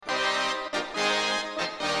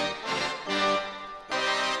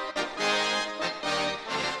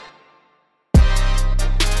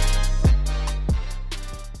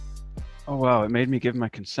wow, it made me give my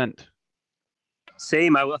consent.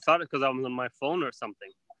 Same. I thought it because I was on my phone or something.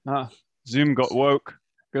 Ah, Zoom got woke.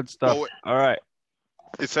 Good stuff. Oh, All right.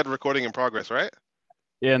 it said recording in progress, right?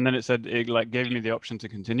 Yeah, and then it said it like gave me the option to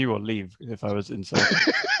continue or leave if I was insulted.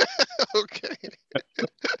 Okay.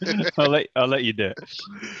 I'll let you do it.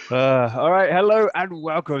 All right. Hello and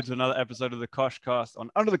welcome to another episode of the Koshcast on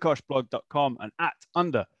underthekoshblog.com and at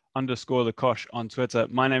 _the_Kosh on Twitter.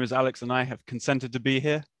 My name is Alex and I have consented to be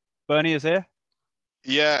here. Bernie is here.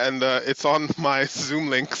 Yeah, and it's on my Zoom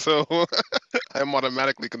link, so I'm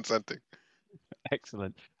automatically consenting.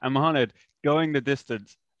 Excellent. And Mohamed, going the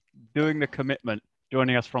distance, doing the commitment,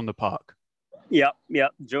 joining us from the park. Yep.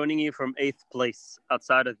 Joining you from 8th place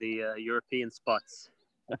outside of the European spots.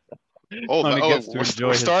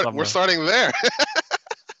 We're starting there.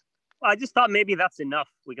 I just thought maybe that's enough.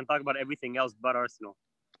 We can talk about everything else but Arsenal.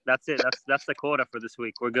 That's it. That's the quota for this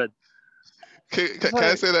week. We're good. Can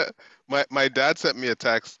I say that my dad sent me a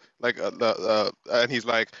text and he's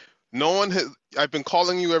like, no one has. I've been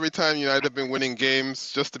calling you every time United have been winning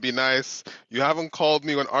games just to be nice. You haven't called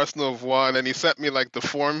me when Arsenal have won, and he sent me like the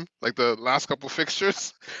form, like the last couple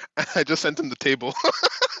fixtures. And I just sent him the table,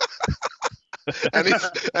 and then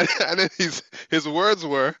his words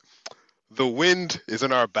were, "The wind is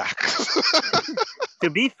in our backs." To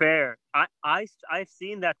be fair, I've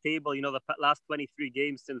seen that table. The last 23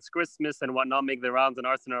 games since Christmas and whatnot make the rounds, and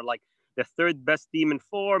Arsenal are like the third best team in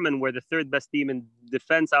form, and we're the third best team in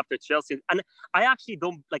defense after Chelsea. And I actually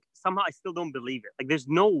don't somehow I still don't believe it. Like, there's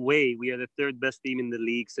no way we are the third best team in the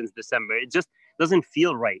league since December. It just doesn't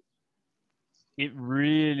feel right. It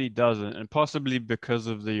really doesn't, and possibly because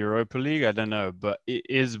of the Europa League, I don't know, but it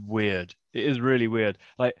is weird. It is really weird.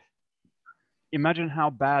 Like, imagine how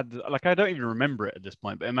bad, like, I don't even remember it at this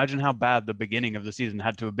point, but imagine how bad the beginning of the season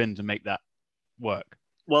had to have been to make that work.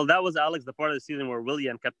 Well, that was, Alex, the part of the season where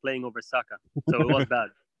Willian kept playing over Saka. So it was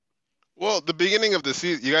bad. Well, the beginning of the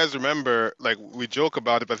season, you guys remember, like, we joke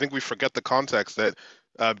about it, but I think we forget the context that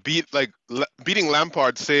beating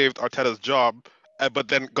Lampard saved Arteta's job, but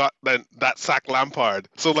then that sacked Lampard.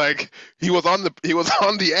 So like he was on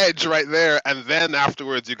the edge right there, and then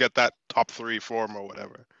afterwards you get that top 3 form or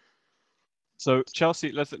whatever. So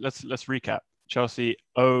Chelsea, let's recap. Chelsea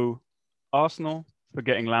owe Arsenal for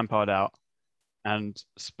getting Lampard out, and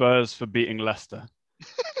Spurs for beating Leicester.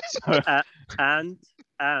 And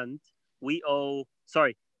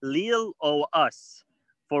Lille owe us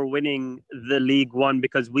for winning the League One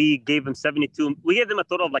because we gave them 72. We gave them a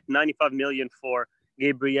total of like 95 million for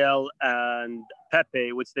Gabriel and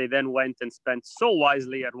Pepe, which they then went and spent so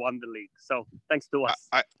wisely and won the league. So thanks to us.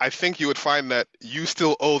 I think you would find that you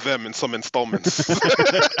still owe them in some installments.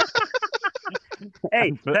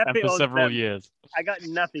 Hey, Pepe for several them. Years. I got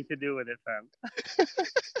nothing to do with it, fam.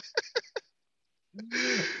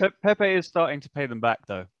 Pepe is starting to pay them back,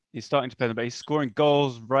 though. He's starting to pay them back. He's scoring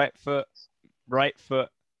goals, right foot. Left foot.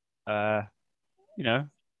 Oh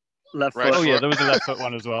yeah, there was a left foot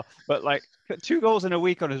one as well. But like 2 goals in a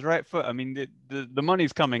week on his right foot. I mean, the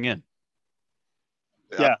money's coming in.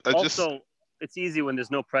 Yeah. It's easy when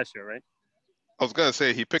there's no pressure, right? I was gonna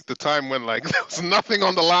say he picked the time when like there was nothing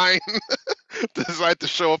on the line to decide to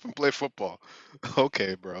show up and play football.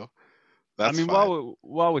 Okay, bro. That's fine.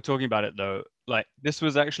 while we're talking about it though, like this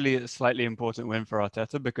was actually a slightly important win for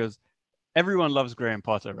Arteta because everyone loves Graham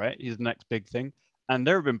Potter, right? He's the next big thing. And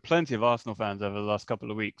there have been plenty of Arsenal fans over the last couple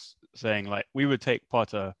of weeks saying like we would take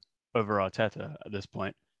Potter over Arteta at this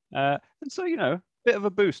point. And so, bit of a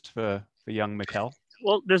boost for young Mikel.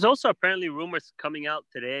 Well, there's also apparently rumors coming out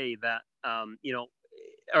today that,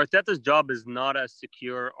 Arteta's job is not as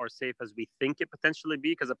secure or safe as we think it potentially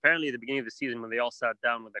be, because apparently at the beginning of the season when they all sat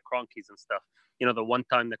down with the Cronkies and stuff, the one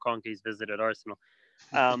time the Cronkies visited Arsenal,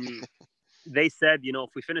 they said,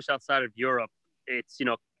 if we finish outside of Europe, it's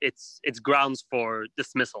grounds for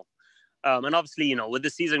dismissal. And obviously, with the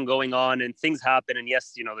season going on and things happen, and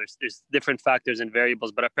yes, there's different factors and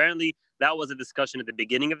variables, but apparently that was a discussion at the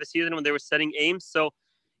beginning of the season when they were setting aims. So,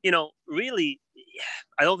 really,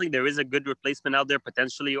 I don't think there is a good replacement out there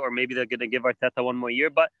potentially, or maybe they're going to give Arteta one more year,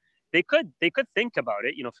 but they could think about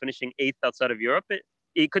it, finishing 8th outside of Europe.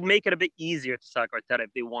 It could make it a bit easier to sack Arteta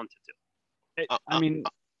if they wanted to.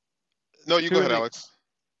 No, you go ahead, Alex.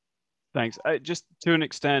 Thanks. Just to an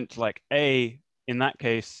extent, like in that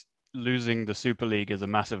case, losing the Super League is a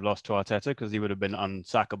massive loss to Arteta because he would have been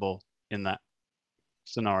unsackable in that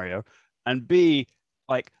scenario. And B,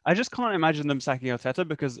 like I just can't imagine them sacking Arteta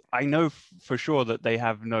because I know for sure that they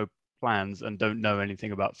have no plans and don't know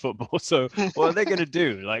anything about football. So what are they going to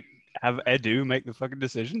do? Like have Edu make the fucking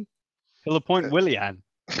decision? He'll appoint Willian.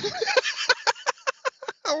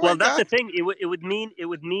 Well, that's the thing. It would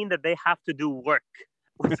mean that they have to do work,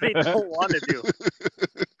 which they don't want to do.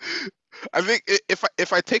 I think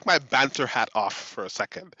if I take my banter hat off for a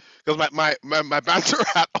second, because my banter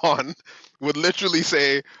hat on would literally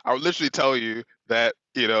say, I would literally tell you that,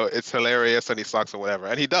 you know, it's hilarious and he sucks or whatever,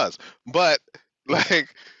 and he does. But like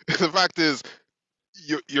the fact is,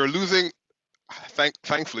 you're losing.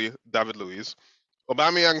 Thankfully, David Luiz.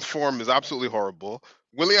 Aubameyang's form is absolutely horrible.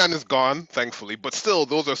 Willian is gone, thankfully, but still,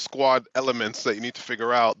 those are squad elements that you need to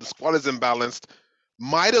figure out. The squad is imbalanced.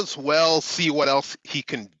 Might as well see what else he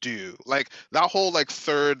can do. Like that whole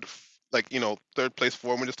third place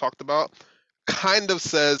form we just talked about kind of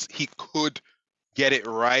says he could get it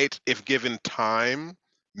right if given time.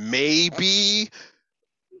 Maybe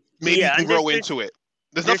he can grow into it.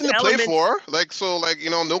 There's nothing to play for.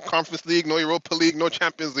 No Conference League, no Europa League, no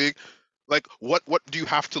Champions League. Like what do you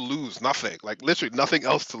have to lose? Nothing. Like literally nothing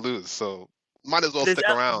else to lose. So might as well stick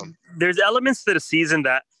around. There's elements to the season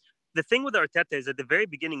that the thing with Arteta is at the very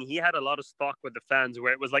beginning, he had a lot of stock with the fans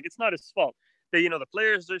where it was like, it's not his fault. The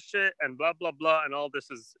players are shit and blah, blah, blah. And all this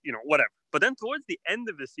is, whatever. But then towards the end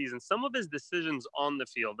of the season, some of his decisions on the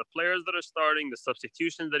field, the players that are starting, the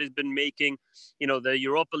substitutions that he's been making, the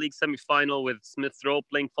Europa League semi-final with Smith Rowe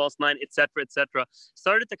playing false nine, etc.,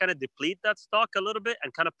 started to kind of deplete that stock a little bit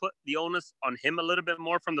and kind of put the onus on him a little bit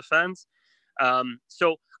more from the fans.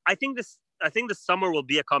 So I think this summer will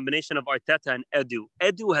be a combination of Arteta and Edu.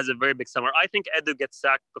 Edu has a very big summer. I think Edu gets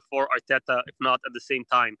sacked before Arteta, if not at the same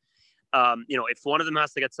time. If one of them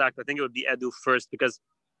has to get sacked, I think it would be Edu first, because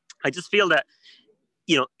I just feel that,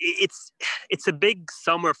 it's a big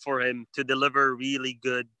summer for him to deliver really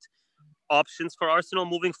good options for Arsenal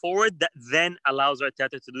moving forward that then allows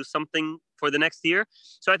Arteta to do something for the next year.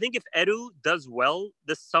 So I think if Edu does well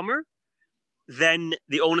this summer, then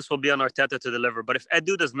the onus will be on Arteta to deliver. But if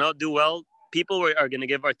Edu does not do well, people are going to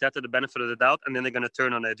give Arteta the benefit of the doubt, and then they're going to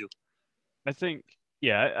turn on Edu. I think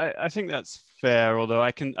that's fair. Although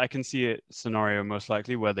I can see a scenario most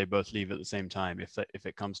likely where they both leave at the same time if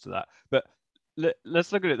it comes to that. But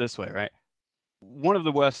let's look at it this way, right? One of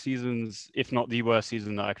the worst seasons, if not the worst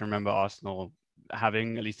season that I can remember Arsenal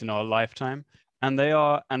having, at least in our lifetime. And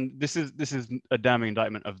this is a damning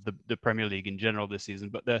indictment of the Premier League in general this season.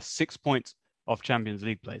 But they're 6 points off Champions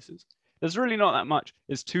League places. There's really not that much.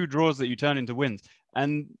 It's 2 draws that you turn into wins.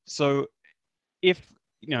 And so if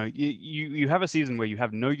you have a season where you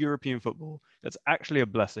have no European football, that's actually a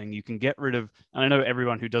blessing. You can get rid of, and I know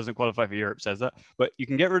everyone who doesn't qualify for Europe says that, but you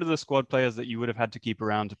can get rid of the squad players that you would have had to keep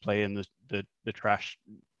around to play in the trash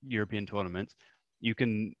European tournaments. You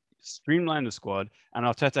can streamline the squad, and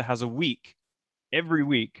Arteta has a week, every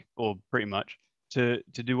week, or pretty much, to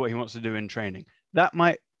do what he wants to do in training. That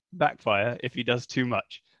might backfire if he does too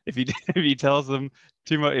much. If he tells them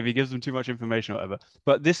too much, if he gives them too much information or whatever.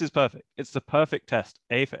 But this is perfect. It's the perfect test.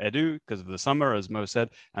 A, for Edu, because of the summer, as Mo said,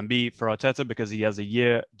 and B, for Arteta, because he has a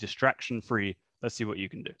year distraction-free. Let's see what you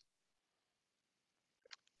can do.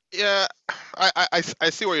 Yeah, I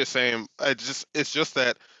see what you're saying. It's just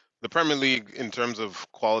that the Premier League, in terms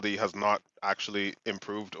of quality, has not actually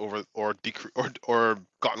improved or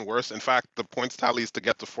gotten worse. In fact, the points tallies to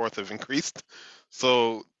get to fourth have increased.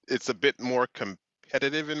 So it's a bit more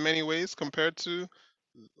competitive in many ways compared to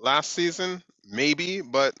last season, maybe,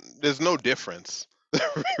 but there's no difference.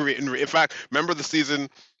 In fact, remember the season,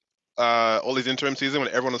 Ole's interim season, when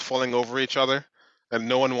everyone was falling over each other and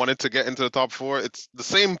no one wanted to get into the top 4? It's the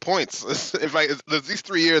same points. In fact, these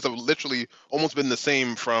 3 years have literally almost been the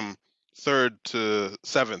same from 3rd to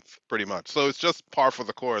 7th, pretty much. So it's just par for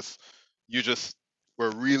the course. You just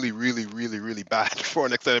were really, really, really, really bad for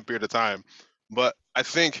an extended period of time. But I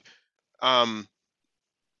think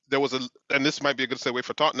there was and this might be a good segue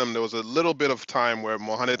for Tottenham, there was a little bit of time where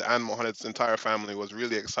Mohamed and Mohamed's entire family was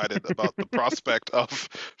really excited about the prospect of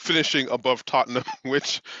finishing above Tottenham,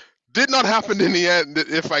 which did not happen in the end.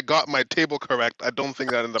 If I got my table correct, I don't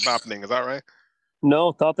think that ended up happening. Is that right?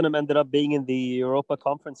 No, Tottenham ended up being in the Europa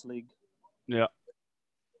Conference League. Yeah,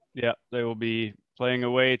 they will be playing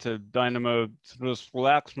away to Dynamo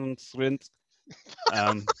Trostlaxmund.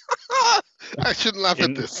 I shouldn't laugh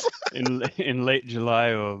at this. in late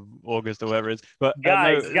July or August or whatever it is. But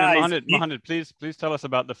guys, Mohamed, please tell us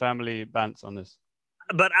about the family bants on this.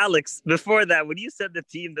 But Alex, before that, when you said the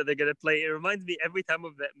team that they're gonna play, it reminds me every time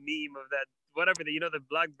of that meme of that whatever the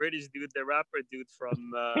black British dude, the rapper dude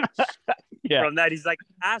Yeah. from that. He's like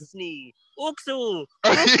Asni, Uksu,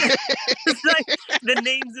 Uksu. It's like the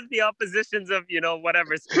names of the oppositions of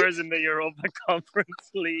whatever Spurs in the Europa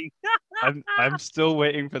Conference League. I'm still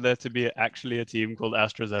waiting for there to be actually a team called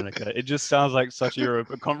AstraZeneca. It just sounds like such a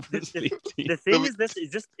Europa Conference League team. The thing is,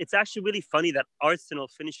 it's actually really funny that Arsenal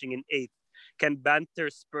finishing in 8th can banter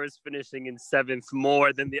Spurs finishing in 7th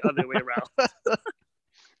more than the other way around.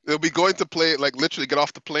 They'll be going to play, like, literally get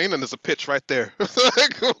off the plane and there's a pitch right there.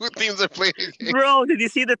 Like, who teams are playing against? Bro, did you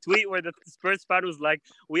see the tweet where the Spurs fan was like,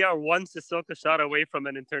 "We are one Sissoko shot away from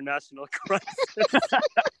an international crisis."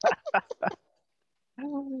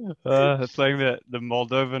 Playing the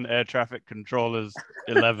Moldovan air traffic controllers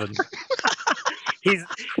 11. He's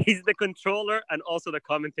the controller and also the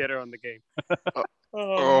commentator on the game.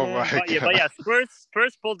 Oh my God. But yeah,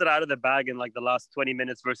 Spurs pulled it out of the bag in like the last 20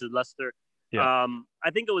 minutes versus Leicester. Yeah.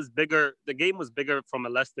 I think it was bigger. The game was bigger from a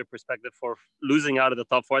Leicester perspective for losing out of the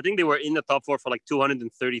top 4. I think they were in the top 4 for like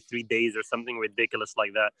 233 days or something ridiculous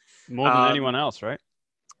like that. More than anyone else, right?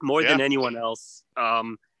 More than anyone else.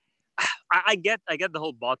 I get the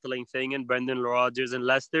whole bottling thing and Brendan Rodgers and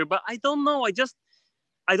Leicester, but I don't know.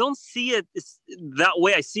 I don't see it that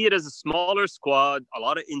way. I see it as a smaller squad, a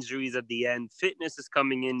lot of injuries at the end. Fitness is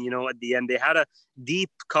coming in, at the end. They had a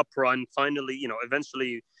deep cup run, finally,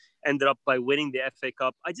 eventually ended up by winning the FA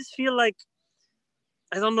Cup. I just feel like,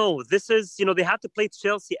 I don't know, this is, they had to play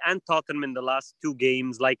Chelsea and Tottenham in the last 2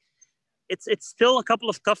 games. Like, it's still a couple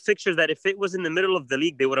of tough fixtures that if it was in the middle of the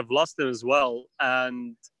league, they would have lost them as well.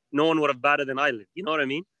 And no one would have batted an eyelid. You know what I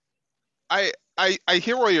mean? I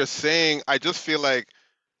hear what you're saying. I just feel like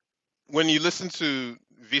when you listen to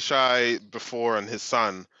Vishai before and his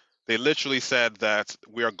son, they literally said that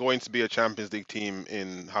we are going to be a Champions League team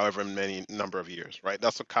in however many number of years, right?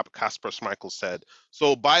 That's what Kasper Schmeichel said.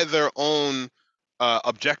 So by their own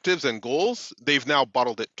objectives and goals, they've now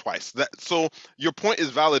bottled it twice. So your point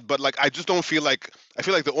is valid, but like I just don't feel like I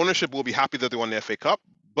feel like the ownership will be happy that they won the FA Cup,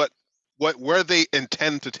 but where they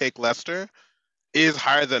intend to take Leicester is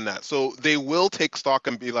higher than that. So they will take stock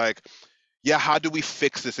and be like, yeah, how do we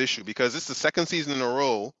fix this issue? Because this is the second season in a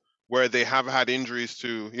row where they have had injuries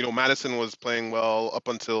to, Maddison was playing well up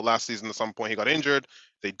until last season. At some point, he got injured.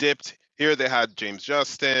 They dipped. Here they had James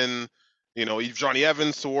Justin, Johnny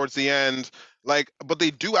Evans towards the end. But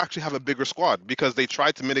they do actually have a bigger squad because they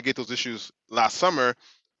tried to mitigate those issues last summer,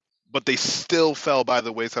 but they still fell by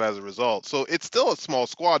the wayside as a result. So it's still a small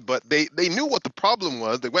squad, but they knew what the problem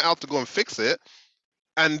was. They went out to go and fix it.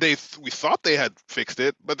 And we thought they had fixed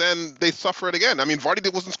it, but then they suffer it again. I mean,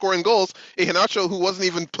 Vardy wasn't scoring goals. Iheanacho, who wasn't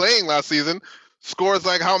even playing last season, scores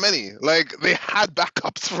like how many? Like they had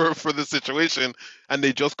backups for the situation, and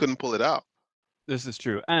they just couldn't pull it out. This is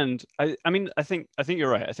true, and I think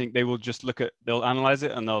you're right. I think they will just they'll analyze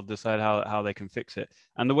it and they'll decide how they can fix it.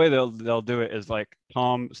 And the way they'll do it is like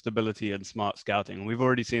calm stability and smart scouting. And we've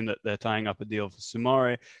already seen that they're tying up a deal for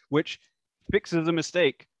Soumare, which fixes a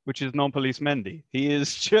mistake, which is non-police Mendy. He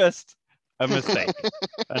is just a mistake,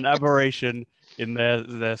 an aberration in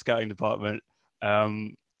their scouting department.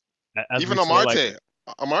 Even Amarte.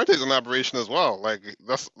 Amarte is an aberration as well. Like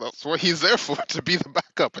that's what he's there for, to be the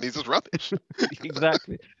backup, and he's just rubbish.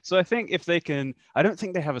 Exactly. So I think if they can, I don't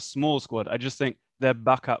think they have a small squad. I just think their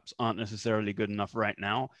backups aren't necessarily good enough right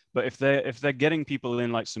now. But if they're getting people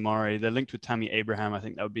in like Soumare, they're linked with Tammy Abraham. I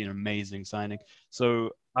think that would be an amazing signing. So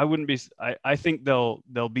I wouldn't be. I think they'll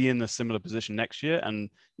be in a similar position next year. And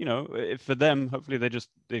if for them, hopefully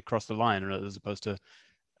they cross the line as opposed to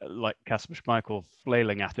like Kasper Schmeichel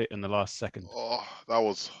flailing at it in the last second. Oh, that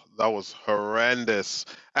was horrendous.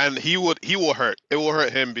 And he will hurt. It will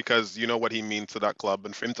hurt him because you know what he means to that club,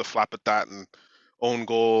 and for him to flap at that and own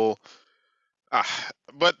goal.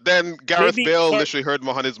 But then Gareth Bale literally heard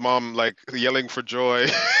Mohammed's mom like yelling for joy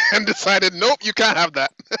and decided, nope, you can't have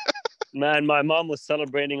that. Man, my mom was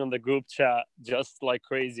celebrating on the group chat just like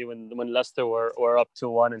crazy when Leicester were up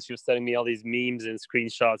 2-1, and she was sending me all these memes and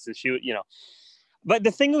screenshots, and she. But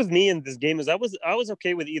the thing with me in this game is I was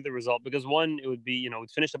okay with either result because one, it would be,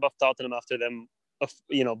 we'd finish above Tottenham after them,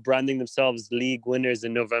 branding themselves league winners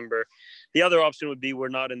in November. The other option would be we're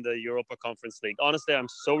not in the Europa Conference League. Honestly, I'm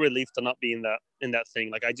so relieved to not be in that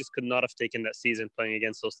thing. Like I just could not have taken that season playing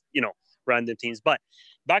against those, random teams. But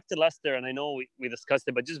back to Leicester, and I know we discussed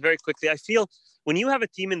it, but just very quickly, I feel when you have a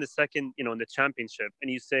team in the second, in the championship,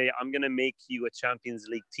 and you say, I'm going to make you a Champions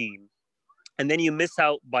League team, and then you miss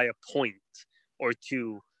out by a point or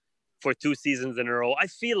two for 2 seasons in a row, I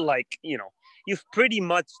feel like, you've pretty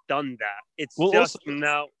much done that. It's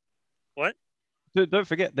now. What? don't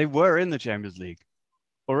forget they were in the Champions League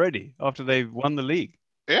already after they won the league.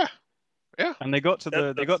 Yeah, yeah. And they got to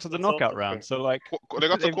the knockout round. So like They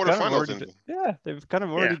got to they've kind of quarterfinals. already, they've kind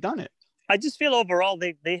of already done it. I just feel overall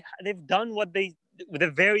they've done what they with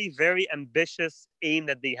a very, very ambitious aim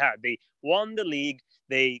that they had. They won the league,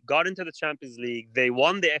 they got into the Champions League, they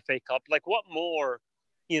won the FA Cup. Like what more?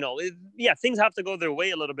 Things have to go their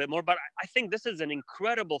way a little bit more, but I think this is an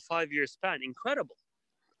incredible 5-year span. Incredible.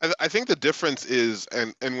 I think the difference is,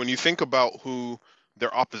 and when you think about who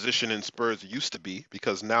their opposition in Spurs used to be,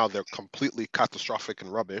 because now they're completely catastrophic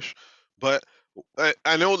and rubbish. But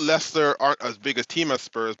I know Leicester aren't as big a team as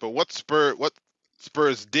Spurs, but what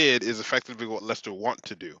Spurs did is effectively what Leicester want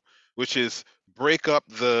to do, which is break up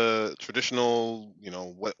the traditional,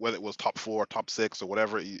 whether it was top 4, top 6, or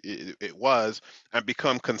whatever it was, and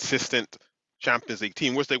become consistent Champions League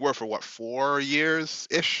team, which they were for 4 years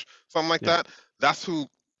ish, something like that. That's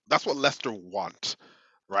what Leicester want,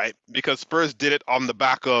 right? Because Spurs did it on the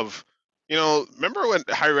back of, remember when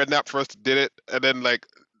Harry Redknapp first did it, and then like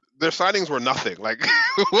their signings were nothing. Like,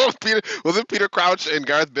 was it Peter Crouch and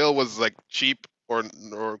Gareth Bale was like cheap or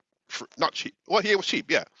not cheap? Well, he was cheap,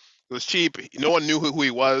 yeah. It was cheap. No one knew who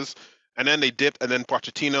he was, and then they dipped, and then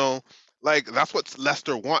Pochettino. Like that's what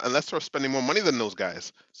Leicester want, and Leicester are spending more money than those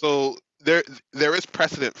guys. So there is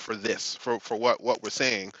precedent for this, for what we're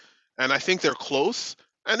saying, and I think they're close.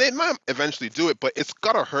 And they might eventually do it, but it's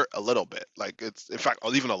gotta hurt a little bit. Like it's, in fact,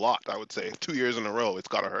 even a lot. I would say 2 years in a row, it's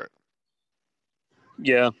gotta hurt.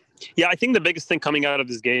 Yeah. I think the biggest thing coming out of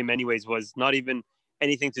this game, anyways, was not even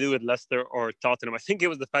anything to do with Leicester or Tottenham. I think it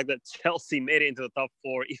was the fact that Chelsea made it into the top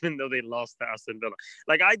 4, even though they lost to Aston Villa.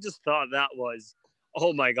 Like I just thought that was,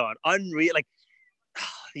 oh my god, unreal. Like,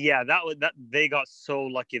 that they got so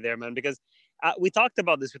lucky there, man, because. We talked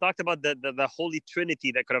about this. We talked about the holy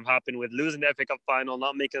trinity that could have happened with losing the FA Cup final,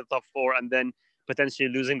 not making the top 4, and then potentially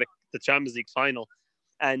losing the Champions League final.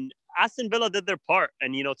 And Aston Villa did their part,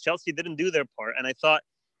 and Chelsea didn't do their part. And I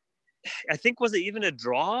think was it even a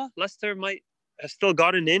draw? Leicester might have still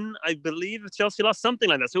gotten in, I believe, if Chelsea lost, something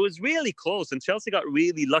like that. So it was really close, and Chelsea got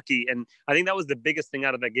really lucky. And I think that was the biggest thing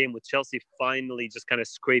out of that game, with Chelsea finally just kind of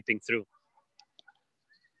scraping through.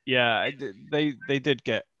 Yeah, they did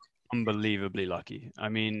get unbelievably lucky. I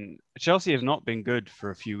mean, Chelsea have not been good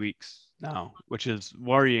for a few weeks now, which is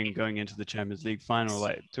worrying going into the Champions League final.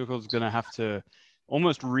 Like Tuchel's going to have to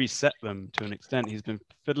almost reset them to an extent. He's been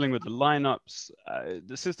fiddling with the lineups.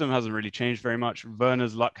 The system hasn't really changed very much.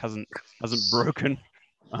 Werner's luck hasn't broken.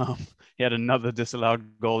 He had another disallowed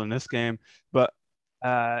goal in this game, but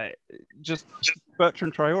just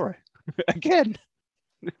Bertrand Traore again.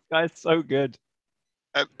 This guy's so good.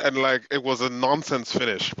 And like it was a nonsense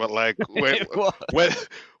finish, but like when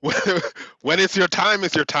it's your time,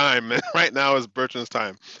 it's your time. And right now is Bertrand's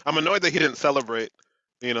time. I'm annoyed that he didn't celebrate,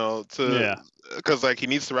 because like he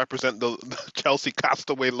needs to represent the Chelsea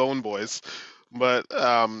castaway lone boys. But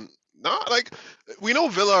no, like we know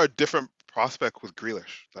Villa are a different prospect with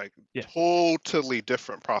Grealish, like totally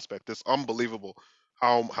different prospect. It's unbelievable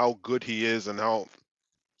how good he is and how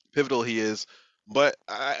pivotal he is. But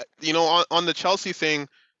on the Chelsea thing,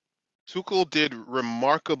 Tuchel did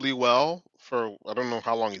remarkably well for, I don't know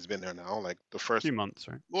how long he's been there now, like the first few months,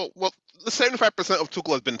 right? Well, the 75% of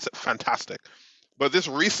Tuchel has been fantastic, but this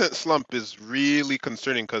recent slump is really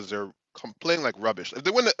concerning because they're playing like rubbish. If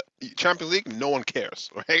they win the Champions League, no one cares,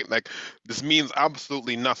 right? Like this means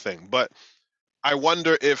absolutely nothing. But I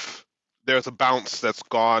wonder if there's a bounce that's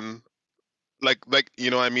gone. Like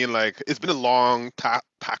I mean, like it's been a long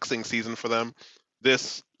taxing season for them.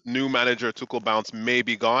 This new manager Tuchel bounce may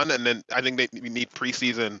be gone, and then I think we need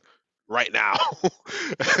preseason right now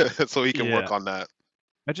so he can work on that.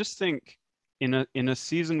 I just think in a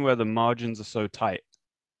season where the margins are so tight,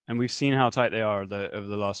 and we've seen how tight they are over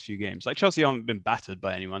the last few games. Like Chelsea haven't been battered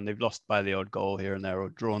by anyone; they've lost by the odd goal here and there, or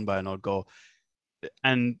drawn by an odd goal.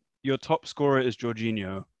 And your top scorer is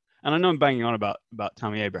Jorginho, and I know I'm banging on about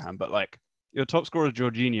Tammy Abraham, but like. Your top scorer is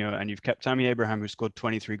Jorginho, and you've kept Tammy Abraham, who scored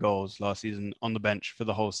 23 goals last season, on the bench for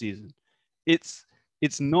the whole season. It's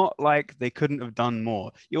not like they couldn't have done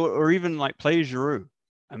more. Or even like play Giroud.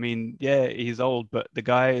 I mean, yeah, he's old, but the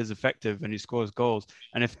guy is effective and he scores goals.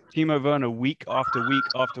 And if Timo Werner week after week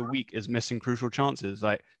after week is missing crucial chances,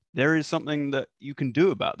 like there is something that you can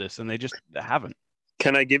do about this, and they just haven't.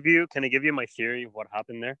 Can I give you my theory of what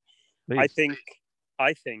happened there? Please.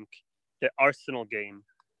 I think the Arsenal game,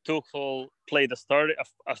 Tuchel played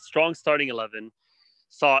a strong starting 11,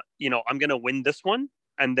 thought, I'm going to win this one,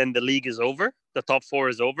 and then the league is over, the top 4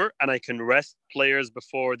 is over, and I can rest players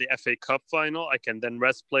before the FA Cup final. I can then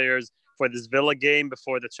rest players for this Villa game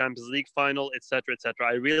before the Champions League final, etc., etc.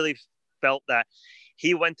 I really felt that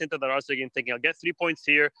he went into that Arsenal game thinking, I'll get 3 points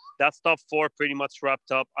here. That's top 4 pretty much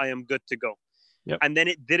wrapped up. I am good to go. Yep. And then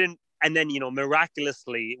it didn't. And then,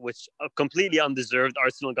 miraculously, which completely undeserved,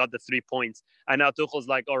 Arsenal got the 3 points. And now Tuchel's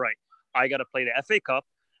like, all right, I got to play the FA Cup.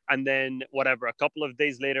 And then whatever, a couple of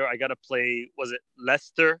days later, I got to play, was it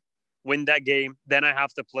Leicester, win that game. Then I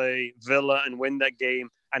have to play Villa and win that game.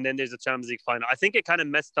 And then there's a Champions League final. I think it kind of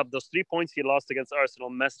messed up. Those 3 points he lost against Arsenal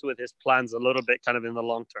messed with his plans a little bit kind of in the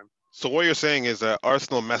long term. So what you're saying is that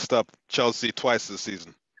Arsenal messed up Chelsea twice this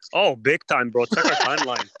season. Oh, big time, bro. Check our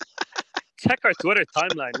timeline. Check our Twitter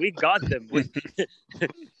timeline. We got them.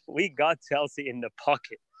 We got Chelsea in the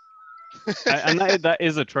pocket. And that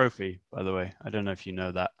is a trophy, by the way. I don't know if you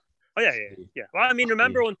know that. Oh, yeah. Well, I mean,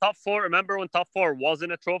 remember when top four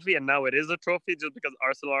wasn't a trophy and now it is a trophy just because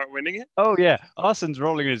Arsenal aren't winning it? Oh, yeah. Arsenal's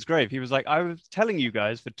rolling in his grave. He was like, I was telling you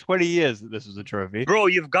guys for 20 years that this was a trophy. Bro,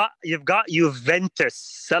 you've got Juventus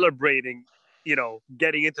celebrating,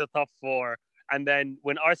 getting into the top 4. And then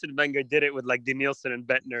when Arsene Wenger did it with like Danielson and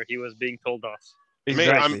Bettner, he was being told off.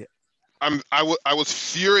 Exactly. I was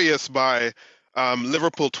furious by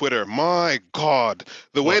Liverpool Twitter. My God,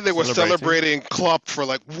 the way they were celebrating Klopp for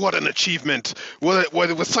like what an achievement, what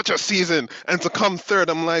it was such a season, and to come third,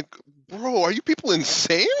 I'm like, bro, are you people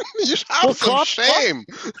insane? You should have some shame.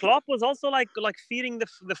 Klopp was also like feeding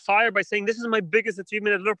the fire by saying this is my biggest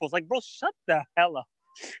achievement at Liverpool. It's like, bro, shut the hell up.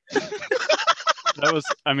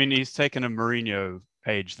 He's taken a Mourinho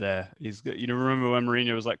page there. He's, remember when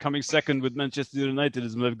Mourinho was like, coming second with Manchester United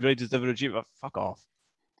is my greatest ever achievement. Fuck off.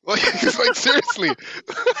 Like, seriously.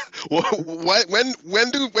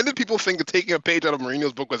 When did people think that taking a page out of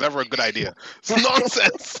Mourinho's book was ever a good idea? It's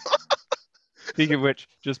nonsense. Speaking of which,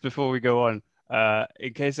 just before we go on,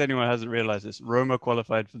 in case anyone hasn't realized this, Roma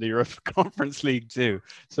qualified for the Europa Conference League too.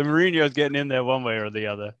 So Mourinho's getting in there one way or the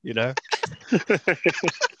other,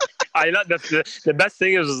 I know the best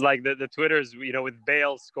thing is like the Twitters, with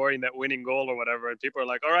Bale scoring that winning goal or whatever, and people are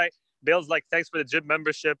like, all right, Bale's like, thanks for the gym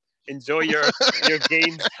membership. Enjoy your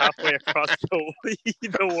games halfway across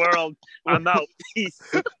the world. I'm out. Peace.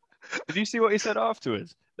 Did you see what he said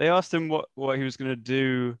afterwards? They asked him what he was going to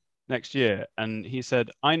do next year, and he said,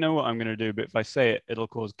 I know what I'm going to do, but if I say it, it'll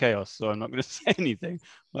cause chaos, so I'm not going to say anything.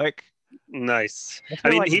 Like, nice. I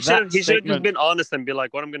mean, like he should have just been honest and be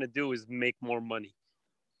like, what I'm going to do is make more money.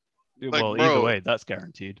 Like, well, bro, either way, that's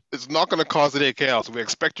guaranteed. It's not going to cause any chaos. We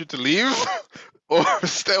expect you to leave, or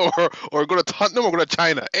stay, or go to Tottenham, or go to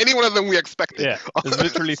China. Any one of them we expect. Yeah, there's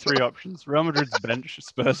literally 3 options: Real Madrid's bench,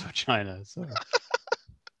 Spurs, or China. So.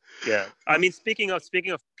 Yeah, I mean, speaking of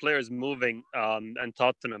players moving, and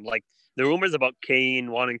Tottenham, like the rumors about Kane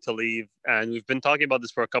wanting to leave, and we've been talking about this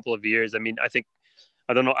for a couple of years. I mean,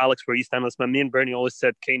 I don't know, Alex, where you stand on this, but me and Bernie always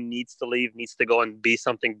said Kane needs to leave, needs to go and be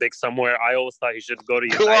something big somewhere. I always thought he should go to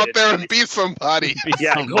United. Go out there and be somebody.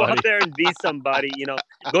 Go out there and be somebody.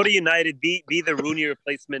 Go to United, be the Rooney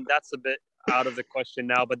replacement. That's a bit out of the question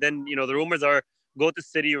now. But then, the rumors are go to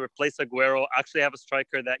City, replace Aguero, actually have a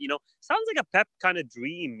striker that, sounds like a Pep kind of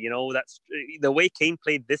dream. That's the way Kane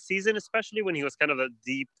played this season, especially when he was kind of a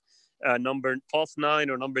deep false 9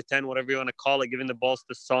 or number 10, whatever you want to call it, giving the balls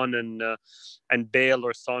to Son and Bale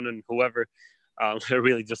or Son and whoever,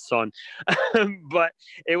 really just Son. But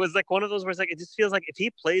it was like one of those where it's like, it just feels like if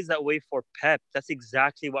he plays that way for Pep, that's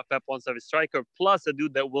exactly what Pep wants of his striker, plus a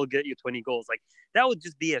dude that will get you 20 goals. Like that would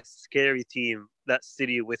just be a scary team, that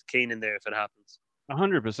City with Kane in there if it happens.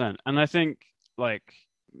 100%. And I think like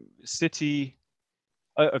City.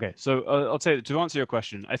 Okay, so I'll say to answer your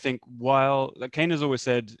question, I think while Kane has always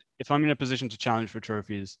said, if I'm in a position to challenge for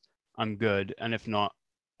trophies, I'm good, and if not,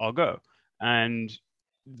 I'll go. And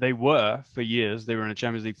they were for years. They were in a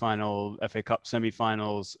Champions League final, FA Cup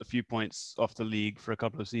semi-finals, a few points off the league for a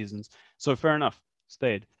couple of seasons. So fair enough,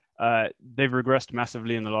 stayed. They've regressed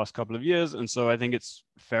massively in the last couple of years, and so I think it's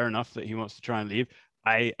fair enough that he wants to try and leave.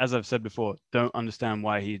 I, as I've said before, don't understand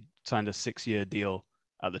why he signed a 6-year deal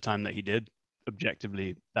at the time that he did.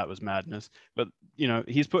 Objectively, that was madness. But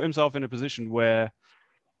he's put himself in a position where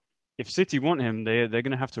if City want him, they're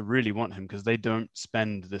going to have to really want him, because they don't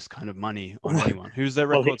spend this kind of money on anyone. Who's their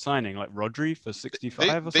record signing? Like Rodri for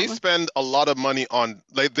 65 or something? They spend a lot of money on,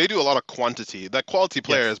 like, they do a lot of quantity. They're quality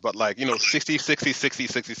players, but 60, 60, 60,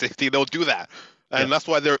 60, 60, they'll do that. And that's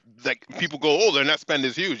why they're like, people go, oh, their net spend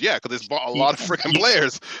is huge. Yeah, because they bought a lot of freaking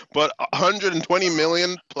players. But 120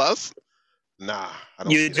 million plus? Nah, I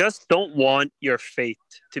don't. You just don't want your fate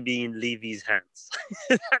to be in Levy's hands.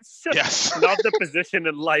 That's just not the position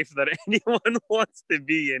in life that anyone wants to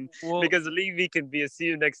be in. Because Levy can be a see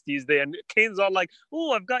you next Tuesday, and Kane's all like,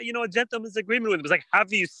 "Oh, I've got a gentleman's agreement with him." It's like,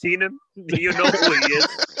 have you seen him? Do you know who he is?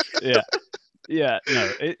 Yeah,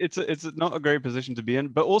 no, it's not a great position to be in.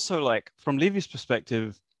 But also, like from Levy's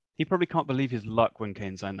perspective, he probably can't believe his luck when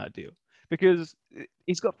Kane signed that deal because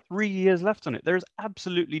he's got 3 years left on it. There is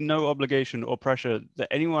absolutely no obligation or pressure that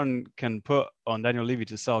anyone can put on Daniel Levy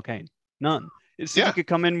to sell Kane. None. City Yeah, could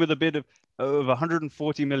come in with a bid of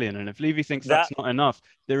 140 million, and if Levy thinks That that's not enough,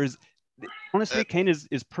 there is and, honestly Kane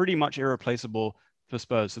is pretty much irreplaceable for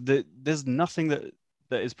Spurs. So there's nothing that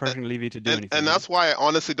is pressuring Levy to do anything and here. that's why I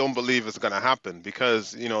honestly don't believe it's gonna happen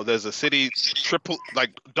because there's a City triple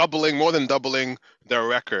like doubling more than doubling their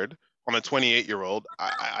record on a 28-year-old.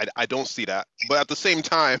 I don't see that. But at the same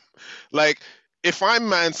time, like if I'm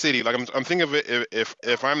Man City, like I'm thinking of it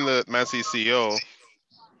if I'm the Man City CEO,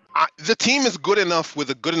 the team is good enough with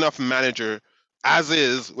a good enough manager as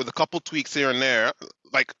is with a couple tweaks here and there,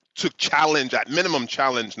 like to challenge at minimum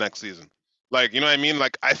challenge next season. Like, you know what I mean?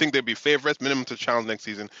 Like, I think they'd be favorites, minimum to challenge next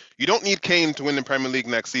season. You don't need Kane to win the Premier League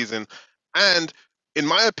next season. And in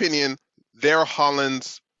my opinion, they're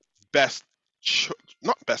Holland's best,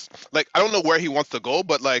 not best. Like, I don't know where he wants to go,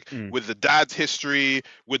 but like Mm. with the dad's history,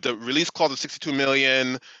 with the release clause of 62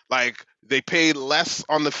 million, like they pay less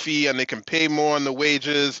on the fee and they can pay more on the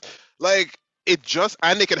wages. Like,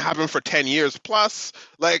 and they can have him for 10 years plus.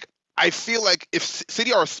 Like, I feel like if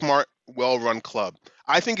City are a smart, well-run club,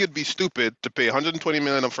 I think it'd be stupid to pay 120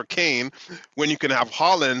 million for Kane when you can have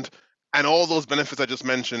Holland and all those benefits I just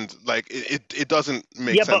mentioned. Like it doesn't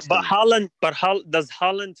make yeah, sense to but me. Does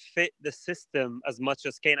Holland fit the system as much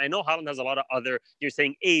as Kane? I know Holland has a lot of other. You're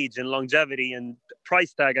saying age and longevity and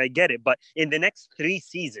price tag. I get it, but in the next 3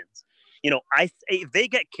 seasons, if they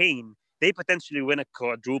get Kane, they potentially win a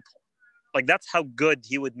quadruple. Like that's how good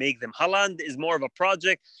he would make them. Haaland is more of a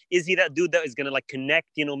project. Is he that dude that is gonna like connect,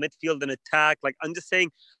 midfield and attack? Like I'm just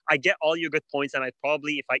saying, I get all your good points, and I'd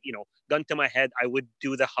probably, if I, gun to my head, I would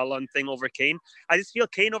do the Haaland thing over Kane. I just feel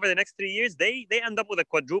Kane over the next 3 years, they end up with a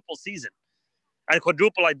quadruple season. And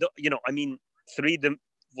quadruple, I mean, three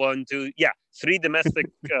domestic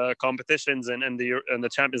competitions and the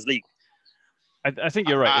Champions League. I think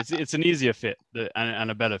you're right. I, It's an easier fit and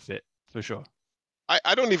a better fit for sure.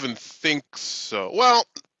 I don't even think so. Well,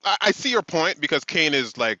 I see your point because Kane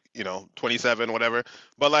is like 27, whatever.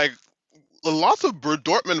 But like lots of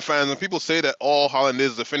Dortmund fans, and people say that all Haaland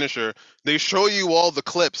is a finisher, they show you all the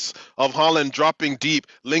clips of Haaland dropping deep,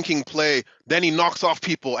 linking play, then he knocks off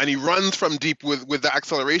people and he runs from deep with the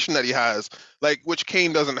acceleration that he has, like which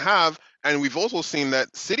Kane doesn't have. And we've also seen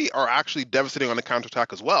that City are actually devastating on the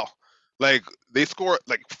counterattack as well. Like they score,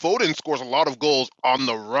 like Foden scores a lot of goals on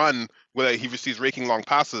the run where he receives raking long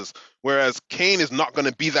passes, whereas Kane is not going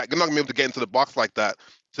to be that, not going to be able to get into the box like that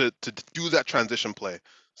to do that transition play.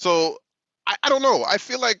 So I don't know. I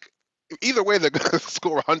feel like either way they're going to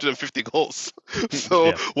score 150 goals. So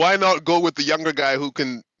Yeah. why not go with the younger guy who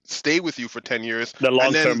can stay with you for 10 years? The and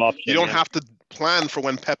then long-term option. You don't have to plan for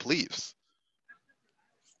when Pep leaves.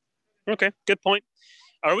 Okay, good point.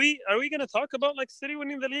 Are we going to talk about like City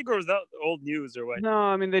winning the league, or is that old news or what? No,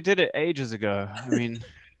 I mean they did it ages ago. I mean,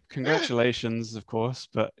 congratulations, of course,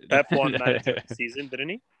 but Pep won manager of the season, didn't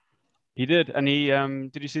he? he did, and he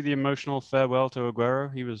did you see the emotional farewell to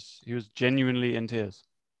Aguero? He was genuinely in tears.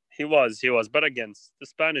 He was, but again, the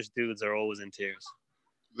Spanish dudes are always in tears.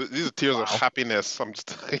 These are tears of happiness.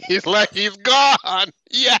 He's like, he's gone.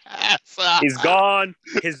 Yes. He's gone.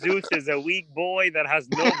 Jesus is a weak boy that has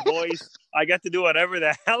no voice. I get to do whatever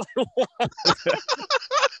the hell I want.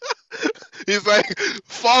 He's like,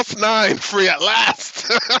 false nine, free at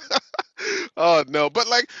last. Oh no, but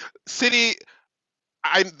like City,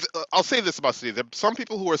 I'll say this about City. There are some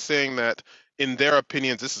people who are saying that, in their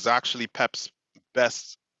opinions, this is actually Pep's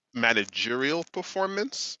best managerial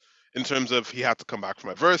performance. In terms of he had to come back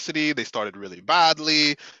from adversity, they started really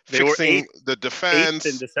badly, fixing the defense.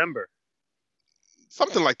 8th in December.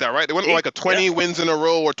 Something like that, right? They went like a 20 wins in a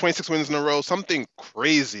row or 26 wins in a row, something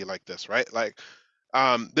crazy like this, right? Like,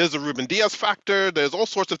 there's a Ruben Diaz factor. There's all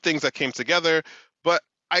sorts of things that came together. But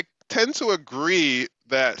I tend to agree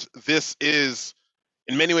that this is,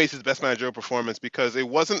 in many ways, his best managerial performance because it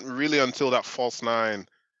wasn't really until that false nine.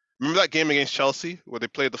 Remember that game against Chelsea where they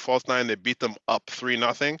played the false nine, they beat them up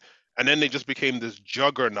 3-0, and then they just became this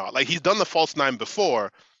juggernaut. Like he's done the false nine before,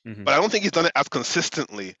 but I don't think he's done it as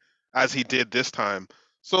consistently as he did this time.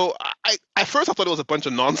 So I at first I thought it was a bunch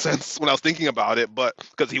of nonsense when I was thinking about it, but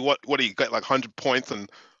because he got like 100 points and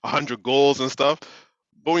 100 goals and stuff.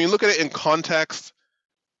 But when you look at it in context,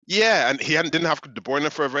 yeah, and he didn't have De Bruyne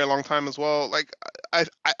for a very long time as well. Like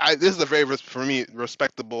this is a very, for me,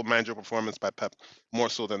 respectable managerial performance by Pep, more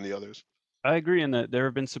so than the others. I agree in that there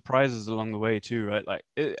have been surprises along the way too, right? Like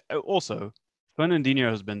also, Fernandinho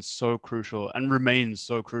has been so crucial and remains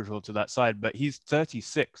so crucial to that side, but he's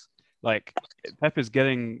 36. Like Pep is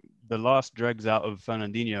getting the last dregs out of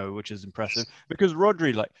Fernandinho, which is impressive because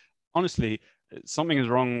Rodri, like honestly, something is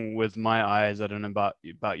wrong with my eyes. I don't know about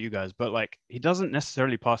you guys, but like he doesn't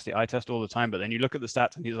necessarily pass the eye test all the time. But then you look at the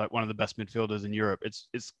stats, and he's like one of the best midfielders in Europe.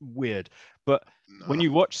 It's weird. But when No.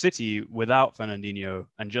 you watch City without Fernandinho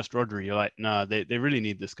and just Rodri, you're like, nah, they really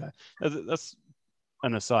need this guy. That's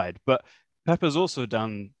an aside. But Pep has also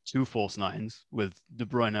done two false nines with De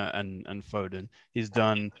Bruyne and Foden. He's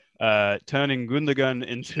done turning Gundogan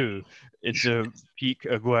into peak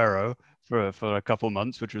Aguero for a couple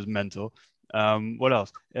months, which was mental. What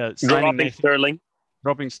else?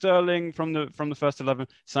 Dropping Sterling from the first 11,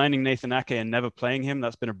 signing Nathan Ake and never playing him.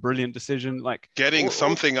 That's been a brilliant decision. Like Getting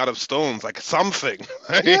something out of Stones, like something.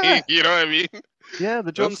 Yeah. You know what I mean? Yeah,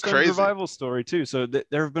 the John That's Stones crazy. revival story too. So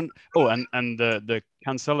there have been and the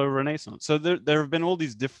Cancelo Renaissance. So there have been all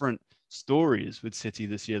these different stories with City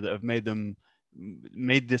this year that have made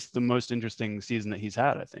this the most interesting season that he's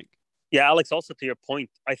had, I think. Yeah, Alex, also to your point,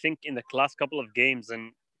 I think in the last couple of games,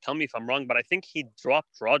 and tell me if I'm wrong, but I think he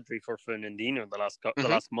dropped Rodri for Fernandinho the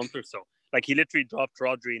last month or so. Like he literally dropped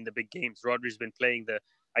Rodri in the big games. Rodri's been playing the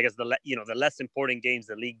less important games,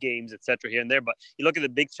 the league games, etc. here and there. But you look at the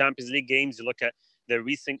big Champions League games, you look at the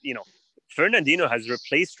recent, Fernandinho has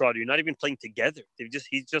replaced Rodri, not even playing together.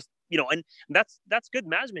 He's just, and that's good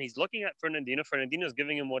management. He's looking at Fernandinho. Fernandinho's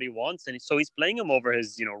giving him what he wants, and so he's playing him over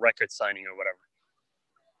his, record signing or whatever.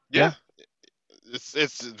 Yeah.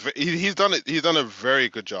 He's done it. He's done a very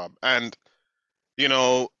good job, and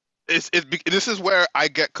this is where I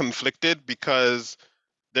get conflicted because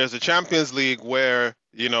there's a Champions League where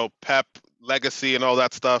Pep legacy and all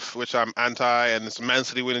that stuff, which I'm anti, and it's Man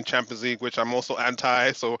City winning Champions League, which I'm also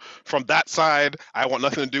anti. So from that side, I want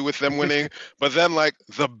nothing to do with them winning. But then like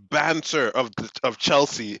the banter of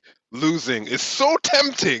Chelsea losing is so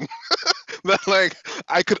tempting that like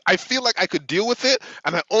I feel like I could deal with it,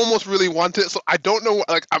 and I almost really want it. So I don't know,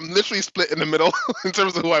 like I'm literally split in the middle in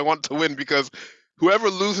terms of who I want to win, because whoever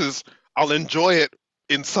loses, I'll enjoy it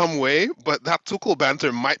in some way, but that Tuchel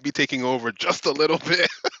banter might be taking over just a little bit.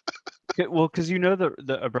 Well, because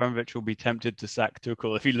that Abramovich will be tempted to sack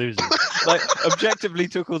Tuchel if he loses. Like objectively,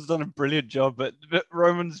 Tuchel's done a brilliant job, but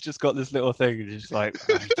Roman's just got this little thing, just like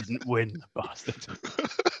he didn't win, the bastard.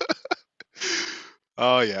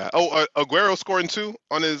 Oh yeah. Oh, Aguero scoring 2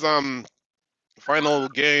 on his final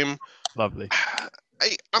game. Lovely.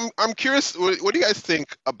 I'm curious. What do you guys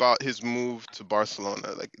think about his move to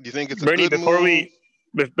Barcelona? Like, do you think it's a Bernie, good move?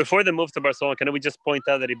 before the move to Barcelona, can we just point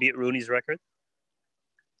out that he beat Rooney's record?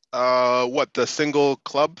 What, the single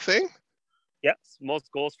club thing? Yes,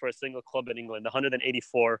 most goals for a single club in England,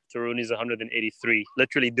 184 to Rooney's 183.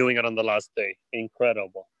 Literally doing it on the last day.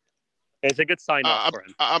 Incredible. It's a good sign off for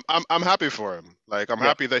him. I'm happy for him. Like, I'm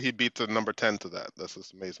happy that he beat the number 10 to that. That's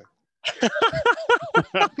just amazing.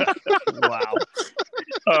 Wow.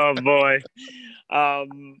 Oh boy.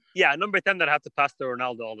 Yeah, number 10 that had to pass to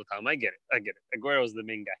Ronaldo all the time. I get it. Aguero's the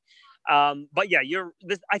main guy. But yeah,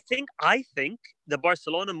 I think the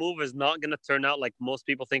Barcelona move is not going to turn out like most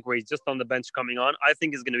people think, where he's just on the bench coming on. I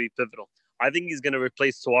think he's going to be pivotal. I think he's going to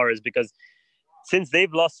replace Suarez, because since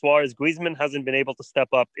they've lost Suarez, Griezmann hasn't been able to step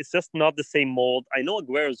up. It's just not the same mold. I know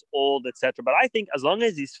Aguero's old, etc., but I think as long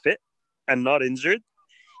as he's fit and not injured,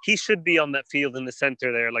 he should be on that field in the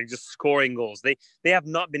center there, like just scoring goals. They have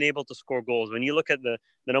not been able to score goals. When you look at the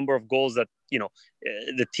number of goals that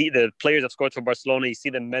the players have scored for Barcelona, you see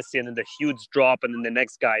the Messi and then the huge drop and then the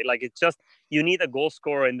next guy. Like, it's just, you need a goal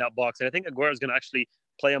scorer in that box, and I think Aguero is going to actually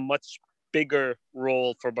play a much bigger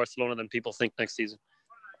role for Barcelona than people think next season.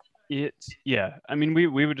 I mean, we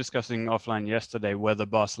were discussing offline yesterday whether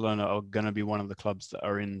Barcelona are going to be one of the clubs that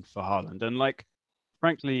are in for Haaland, and like,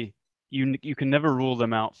 frankly, you can never rule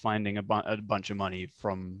them out finding a bunch of money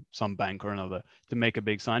from some bank or another to make a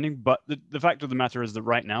big signing. But the fact of the matter is that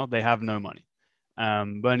right now they have no money.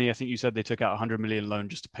 Bernie, I think you said they took out 100 million loan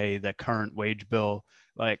just to pay their current wage bill.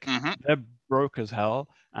 Like, they're broke as hell,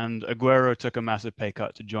 and Aguero took a massive pay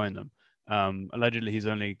cut to join them. Allegedly, he's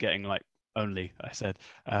only getting 5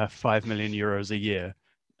 million euros a year,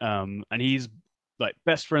 and he's like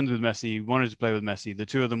best friends with Messi, wanted to play with Messi. The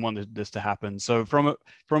two of them wanted this to happen. So from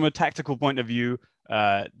a tactical point of view,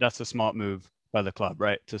 that's a smart move by the club,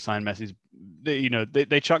 right? To sign Messi's,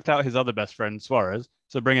 they chucked out his other best friend, Suarez.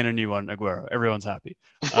 So bring in a new one, Aguero. Everyone's happy.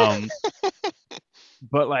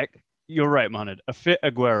 But like, you're right, Mohamed. A fit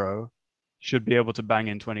Aguero should be able to bang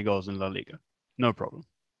in 20 goals in La Liga. No problem.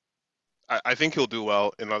 I think he'll do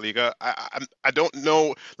well in La Liga. I don't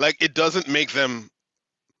know. Like, it doesn't make them.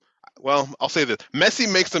 well, I'll say this: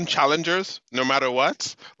 Messi makes them challengers no matter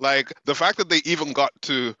what. Like the fact that they even got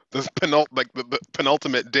to the the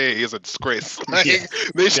penultimate day is a disgrace. Like Yes.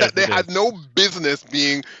 they Yes, they it had is. no business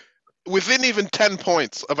being within even 10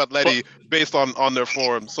 points of Atleti based on their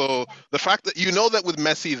form. So the fact that you know that with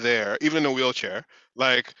Messi there, even in a wheelchair,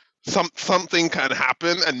 like something can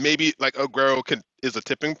happen, and maybe like Aguero is a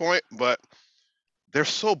tipping point, but they're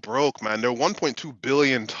so broke, man. They're 1.2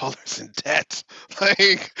 billion dollars in debt.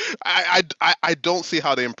 Like I don't see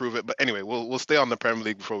how they improve it. But anyway, we'll stay on the Premier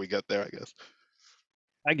League before we get there, I guess.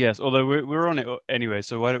 I guess. Although we're on it anyway,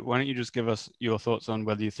 so why don't you just give us your thoughts on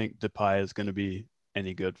whether you think Depay is going to be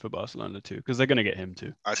any good for Barcelona too? Because they're going to get him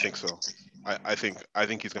too. I think so. I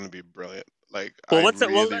think he's going to be brilliant. Like Well, I what's it?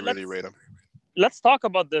 Well, really rate him. let's talk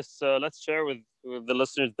about this. Let's share with the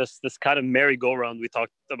listeners this kind of merry-go-round we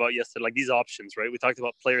talked about yesterday, like these options, right? We talked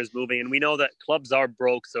about players moving, and we know that clubs are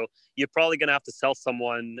broke, so you're probably going to have to sell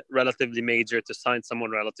someone relatively major to sign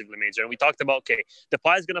someone relatively major. And we talked about, okay,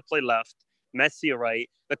 Depay is going to play left, Messi right.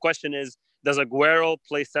 The question is, does Aguero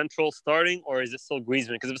play central starting, or is it still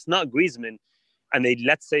Griezmann? Because if it's not Griezmann, and they,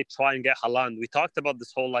 let's say, try and get Haaland, we talked about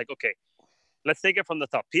this whole, like, okay, let's take it from the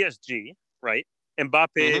top. PSG, right? Mbappe,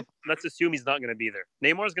 Mhm. let's assume he's not going to be there.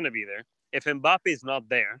 Neymar's going to be there. If Mbappe is not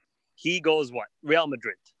there, he goes what? Real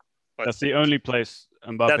Madrid. That's the only place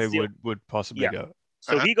That's Mbappe the- would possibly Yeah. go.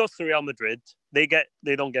 So he goes to Real Madrid. They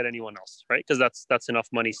don't get anyone else, right? Because that's enough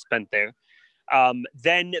money spent there.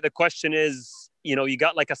 Then the question is, you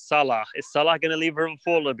got like a Salah. Is Salah going to leave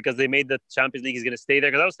Liverpool because they made the Champions League? He's going to stay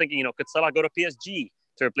there? Because I was thinking, could Salah go to PSG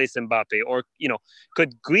to replace Mbappe, or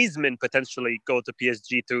could Griezmann potentially go to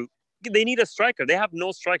PSG to? They need a striker. They have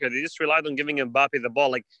no striker. They just relied on giving Mbappe the ball.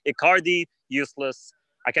 Like Icardi, useless.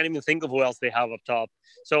 I can't even think of who else they have up top.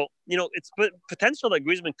 So, it's potential that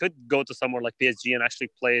Griezmann could go to somewhere like PSG and actually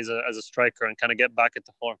play as a striker and kind of get back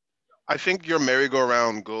into form. I think your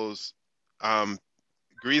merry-go-round goes.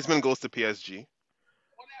 Griezmann goes to PSG.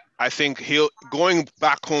 I think going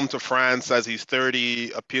back home to France as he's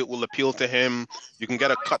 30 will appeal to him. You can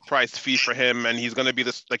get a cut price fee for him, and he's going to be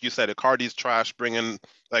this, like you said, Icardi's trash, bringing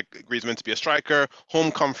like Griezmann to be a striker,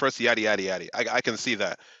 home comforts, yada yada yada. I can see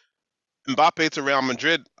that. Mbappe to Real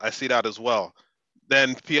Madrid, I see that as well.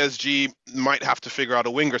 Then PSG might have to figure out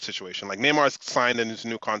a winger situation. Like Neymar's signed in his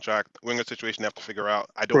new contract, winger situation they have to figure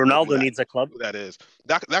out. I don't know Ronaldo needs a club. who that is.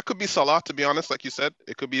 That could be Salah, to be honest. Like you said,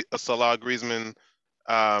 it could be a Salah, Griezmann,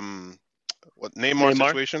 Neymar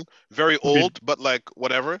situation. Very old, but like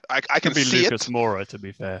whatever. I can Could be see Lucas it. Moura, to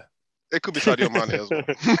be fair. It could be Sadio Mane as well.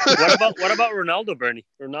 What about Ronaldo, Bernie?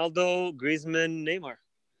 Ronaldo, Griezmann, Neymar.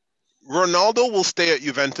 Ronaldo will stay at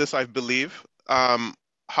Juventus, I believe.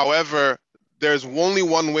 However, there's only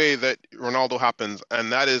one way that Ronaldo happens,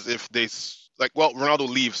 and that is if they Ronaldo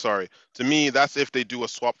leaves. Sorry, to me, that's if they do a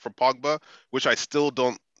swap for Pogba, which I still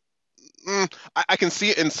don't. I can see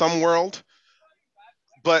it in some world,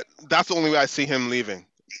 but that's the only way I see him leaving,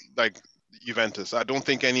 like Juventus. I don't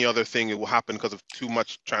think any other thing will happen because of too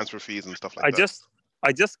much transfer fees and stuff like that.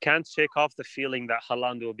 I just can't shake off the feeling that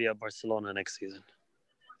Haaland will be at Barcelona next season.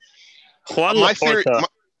 Juan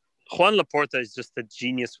Laporta is just a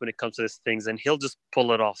genius when it comes to these things, and he'll just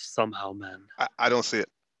pull it off somehow, man. I don't see it.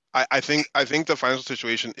 I think the financial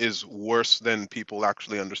situation is worse than people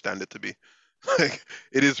actually understand it to be. Like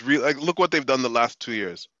it is real. Like look what they've done the last 2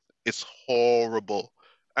 years. It's horrible,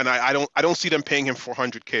 and I don't see them paying him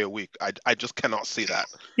 $400K a week. I just cannot see that.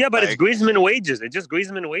 Yeah, but it's Griezmann wages. It's just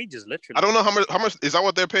Griezmann wages, literally. I don't know how much is that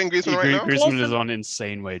what they're paying Griezmann right now? Griezmann is on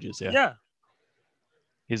insane wages. Yeah.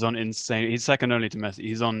 He's on insane. He's second only to Messi.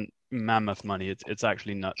 He's on mammoth money. It's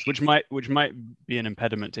actually nuts. Which might be an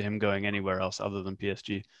impediment to him going anywhere else other than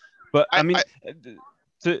PSG. But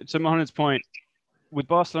to Mohaned's point, with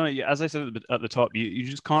Barcelona, as I said at the top, you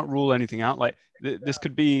just can't rule anything out. Like this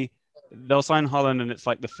could be, they'll sign Haaland and it's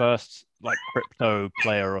like the first like crypto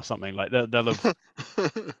player or something. Like they'll have,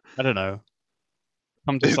 I don't know,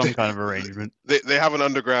 come to some kind of arrangement. They have an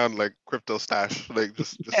underground like crypto stash, like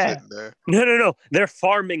just sitting there. No. They're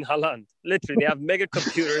farming Haaland. Literally, they have mega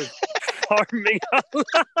computers farming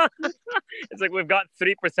Haaland. It's like we've got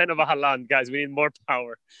 3% of a Haaland, guys. We need more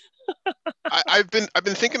power. I've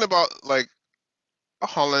been thinking about like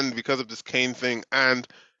Haaland because of this Kane thing, and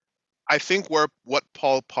I think what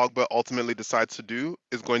Paul Pogba ultimately decides to do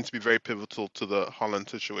is going to be very pivotal to the Haaland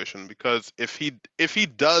situation, because if Pogba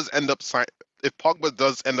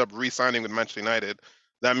does end up re-signing with Manchester United,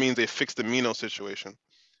 that means they fix the Mino situation,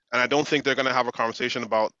 and I don't think they're going to have a conversation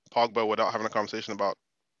about Pogba without having a conversation about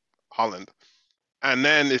Haaland. And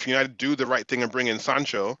then if United do the right thing and bring in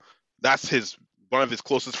Sancho, that's one of his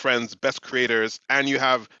closest friends, best creators, and you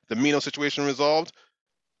have the Mino situation resolved.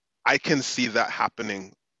 I can see that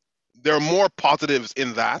happening. There are more positives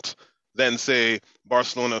in that than say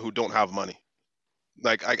Barcelona who don't have money.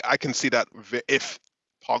 Like I can see that if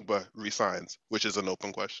Pogba resigns, which is an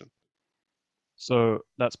open question. So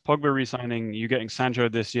that's Pogba re-signing, you getting Sancho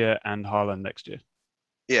this year and Haaland next year.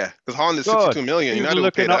 Yeah, because Haaland is God, 62 million. you've United been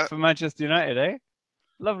will pay looking up that. for Manchester United, eh?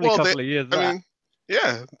 Lovely Well, couple of years I that. mean,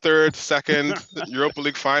 yeah, third, second, Europa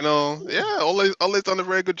League final. Yeah, always done a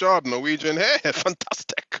very good job. Norwegian, hey,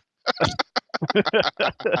 fantastic.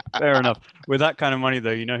 Fair enough. With that kind of money,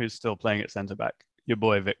 though, you know who's still playing at centre back? Your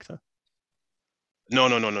boy Victor. No.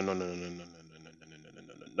 Oh, No,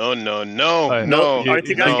 you, aren't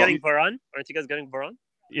you guys No. getting Varane? Aren't you guys getting Varane?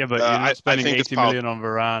 yeah, but you're not I spending think it's 80 Pau. million on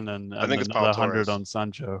Varane and I think it's another Pau 100 Torres. on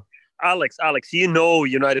Sancho. Alex, you know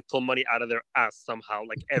United pull money out of their ass somehow,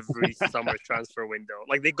 like every summer transfer window.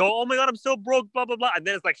 Like they go, oh my god, I'm so broke, blah blah blah, and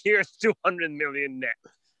then it's like here's 200 million net.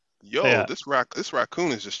 Yo, Yeah. this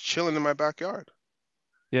raccoon is just chilling in my backyard.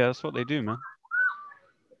 Yeah, that's what they do, man.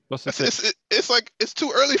 What's the It's like it's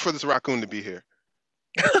too early for this raccoon to be here.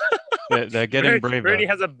 They're getting braver. Bernie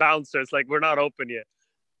has a bouncer. It's like we're not open yet.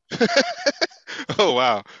 Oh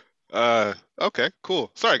wow. Okay,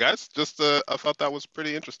 cool. Sorry guys. Just I thought that was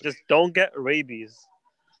pretty interesting. Just don't get rabies.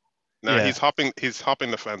 Nah, Yeah. he's hopping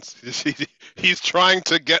the fence. He's trying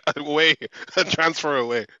to get away, transfer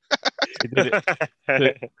away. He did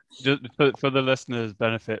it. Just for the listeners'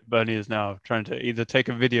 benefit, Bernie is now trying to either take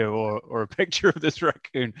a video or a picture of this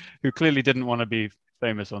raccoon who clearly didn't want to be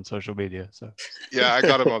famous on social media. So Yeah, I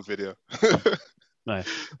got him on video. nice.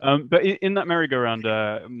 But in that merry-go-round,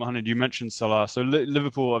 Mohamed, you mentioned Salah. So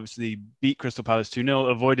Liverpool obviously beat Crystal Palace 2-0,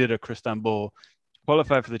 avoided a Crystal Ball,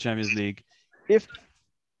 qualified for the Champions League. If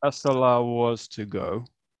a Salah was to go,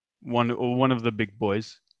 one of the big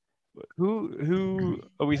boys, who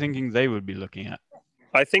are we thinking they would be looking at?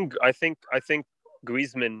 I think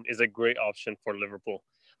Griezmann is a great option for Liverpool.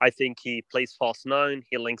 I think he plays false nine.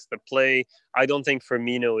 He links the play. I don't think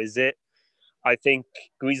Firmino is it. I think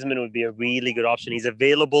Griezmann would be a really good option. He's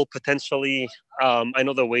available potentially. I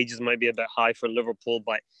know the wages might be a bit high for Liverpool,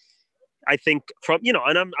 but I think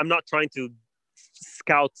and I'm not trying to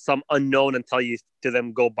scout some unknown and tell you to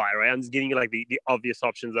them go buy, right? I'm just giving you like the obvious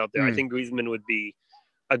options out there. I think Griezmann would be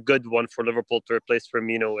a good one for Liverpool to replace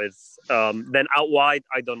Firmino with. Then out wide,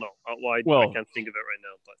 I don't know. Out wide, I can't think of it right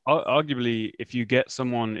now. But arguably, if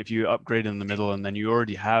you upgrade in the middle and then you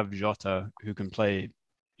already have Jota who can play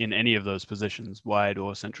in any of those positions, wide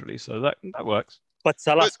or centrally, so that works. But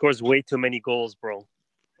Salah scores way too many goals, bro.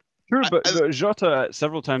 True, but Jota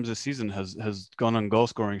several times this season has gone on goal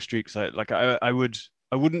scoring streaks. I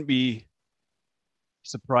wouldn't be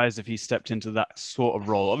surprised if he stepped into that sort of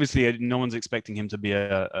role. Obviously, no one's expecting him to be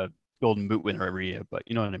a Golden Boot winner every year, but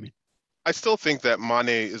you know what I mean. I still think that Mane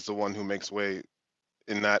is the one who makes way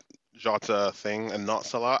in that Jota thing and not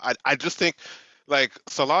Salah. I just think like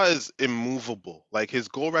Salah is immovable. Like his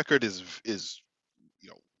goal record is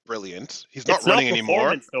brilliant. He's not running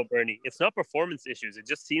anymore. Though, Bernie. It's not performance issues. It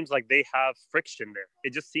just seems like they have friction there.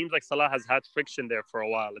 It just seems like Salah has had friction there for a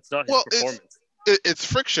while. It's not his performance. It's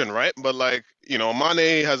friction, right? But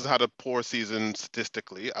Mane has had a poor season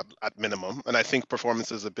statistically at minimum, and I think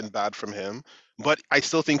performances have been bad from him. But I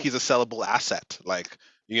still think he's a sellable asset.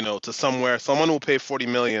 To someone will pay 40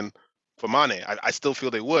 million for Mane. I still feel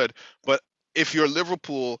they would. But if you're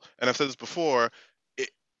Liverpool, and I've said this before,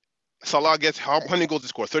 Salah gets how many goals he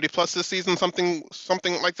scored? 30 plus this season, something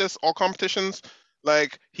like this, all competitions.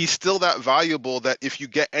 Like he's still that valuable that if you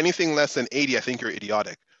get anything less than 80, I think you're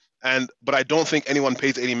idiotic. But I don't think anyone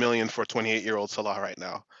pays 80 million for a 28-year-old Salah right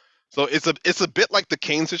now. So it's a bit like the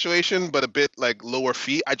Kane situation, but a bit like lower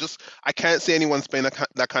fee. I can't see anyone spending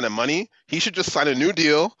that kind of money. He should just sign a new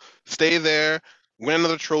deal, stay there, win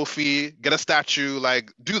another trophy, get a statue,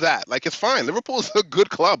 do that. It's fine. Liverpool is a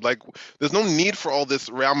good club. There's no need for all this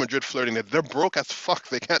Real Madrid flirting. They're broke as fuck.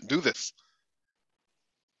 They can't do this.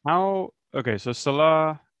 Okay, so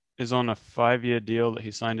Salah is on a 5-year deal that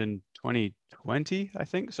he signed in 2020, I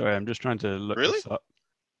think. Sorry, I'm just trying to look this up.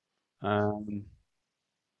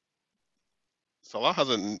 Salah has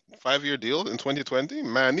a 5-year deal in 2020?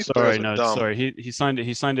 Man, these players are dumb. Sorry, he signed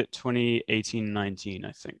it 2018-19,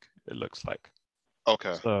 I think it looks like.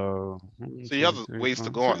 Okay. So you have ways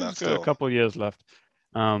to go on that still. A couple of years left.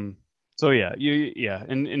 So yeah,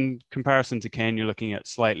 in comparison to Kane, you're looking at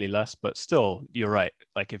slightly less, but still, you're right.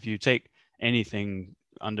 If you take anything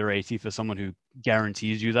under 80 for someone who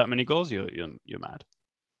guarantees you that many goals, you're mad.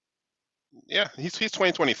 Yeah, he's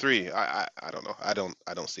 2023. I don't know. I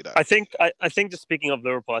don't see that. I think just speaking of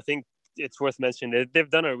Liverpool, I think it's worth mentioning that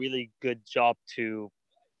they've done a really good job to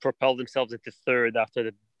propel themselves into third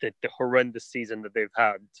after the horrendous season that they've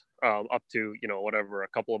had up to whatever a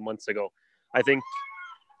couple of months ago. I think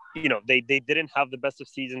they didn't have the best of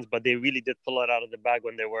seasons, but they really did pull it out of the bag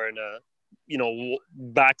when they were in a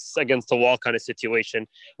backs against the wall kind of situation.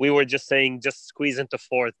 We were just saying just squeeze into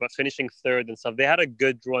fourth, but finishing third and stuff. They had a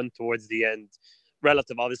good run towards the end,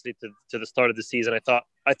 relative obviously to the start of the season. I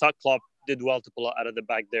thought Klopp did well to pull it out of the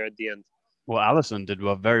bag there at the end. Well, Allison did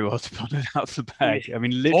very well to pull it out the bag. I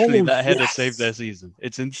mean, literally, that header yes. saved their season.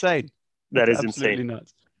 It's insane. That it's is absolutely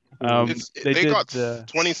nuts. nuts. They got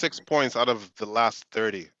 26 points out of the last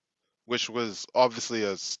 30, which was obviously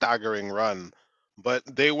a staggering run. But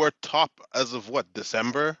they were top as of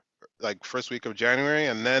December, like first week of January,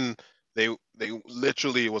 and then they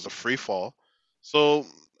literally was a free fall. So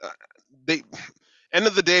they end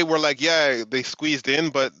of the day we're like, yeah, they squeezed in,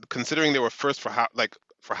 but considering they were first for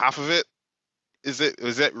half of it, is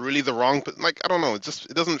it really the wrong? Like, I don't know. It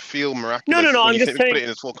doesn't feel miraculous. No. When I'm just saying, put it in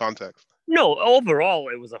its full context. No, overall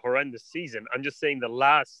it was a horrendous season. I'm just saying the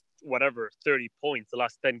last 30 points, the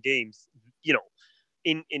last 10 games,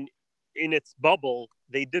 in its bubble,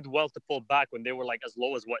 they did well to pull back when they were like as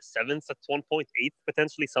low as 7th at 1.8,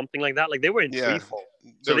 potentially something like that. Like they were in free fall,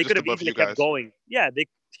 so they could have easily kept going. Yeah, they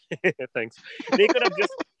thanks. They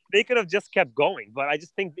could have just kept going, but I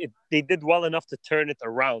just think they did well enough to turn it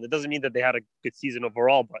around. It doesn't mean that they had a good season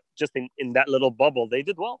overall, but just in that little bubble, they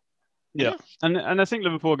did well. Yeah. And I think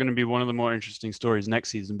Liverpool are going to be one of the more interesting stories next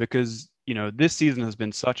season because, this season has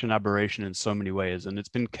been such an aberration in so many ways, and it's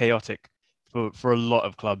been chaotic for a lot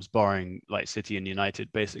of clubs, barring like City and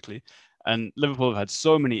United, basically. And Liverpool have had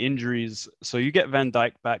so many injuries. So you get Van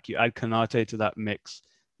Dijk back, you add Konate to that mix.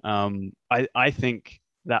 I think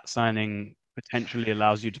that signing potentially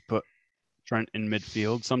allows you to put Trent in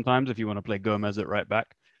midfield sometimes if you want to play Gomez at right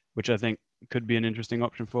back, which I think could be an interesting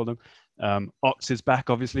option for them. Ox is back,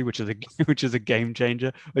 obviously, which is a game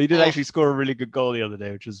changer. But he did actually score a really good goal the other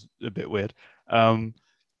day, which is a bit weird.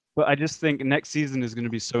 But I just think next season is going to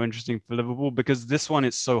be so interesting for Liverpool because this one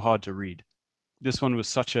is so hard to read. This one was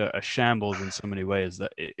such a shambles in so many ways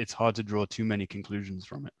that it's hard to draw too many conclusions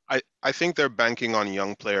from it. I think they're banking on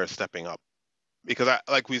young players stepping up because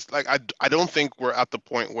I don't think we're at the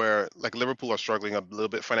point where like Liverpool are struggling a little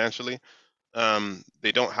bit financially.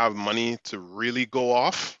 They don't have money to really go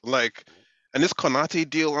off. Like, and this Konate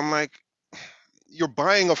deal, I'm like, you're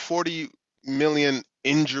buying a 40 million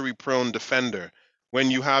injury-prone defender when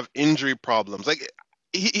you have injury problems. Like,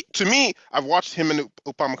 to me, I've watched him and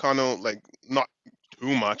Upamecano, like, not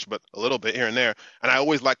too much, but a little bit here and there. And I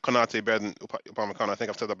always like Konate better than Upamecano. I think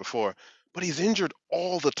I've said that before. But he's injured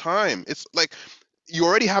all the time. It's like you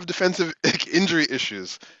already have defensive injury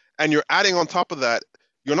issues, and you're adding on top of that,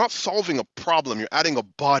 you're not solving a problem. You're adding a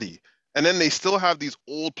body. And then they still have these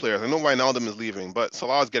old players. I know Wijnaldum is leaving, but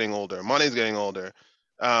Salah's getting older. Mane's getting older.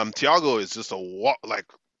 Thiago is just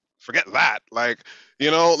forget that. Like,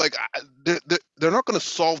 they're not going to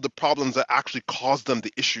solve the problems that actually cause them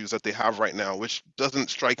the issues that they have right now, which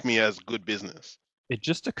doesn't strike me as good business. It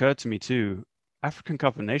just occurred to me too, African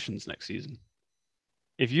Cup of Nations next season.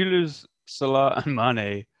 If you lose Salah and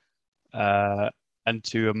Mane, and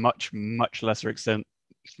to a much, much lesser extent,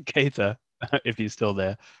 Keita, if he's still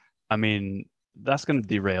there, I mean, that's going to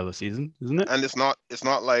derail the season, isn't it? And it's not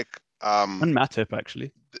like and Matip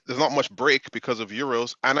actually. There's not much break because of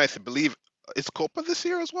Euros, and I believe it's Copa this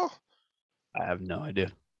year as well. I have no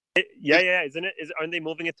idea. Yeah, isn't it? Aren't they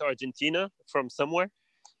moving it to Argentina from somewhere?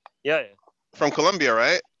 Yeah. From Colombia,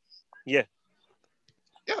 right? Yeah.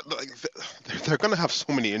 Yeah, like they're gonna have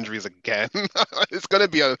so many injuries again. It's gonna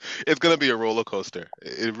be a roller coaster.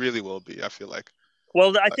 It really will be. I feel like.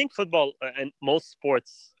 Well, I think football and most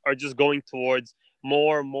sports are just going towards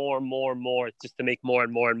more, just to make more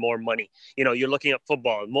and more money. You're looking at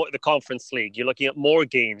football, the Conference League. You're looking at more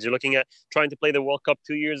games. You're looking at trying to play the World Cup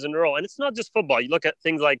 2 years in a row. And it's not just football. You look at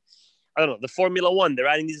things like, I don't know, the Formula One. They're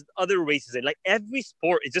adding these other races in. Like every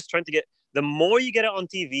sport is just trying to get. The more you get it on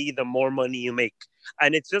TV, the more money you make.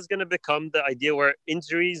 And it's just going to become the idea where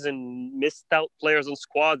injuries and missed out players on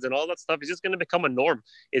squads and all that stuff is just going to become a norm.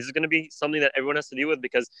 It's going to be something that everyone has to deal with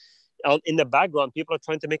because in the background, people are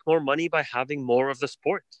trying to make more money by having more of the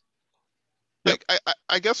sport. Like,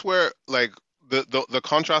 I guess where like the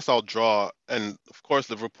contrast I'll draw, and of course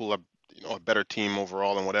Liverpool are a better team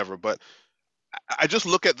overall and whatever, but I just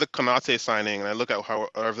look at the Konate signing and I look at how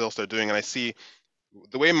whatever else they're doing, and I see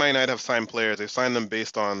the way Man United have signed players. They've signed them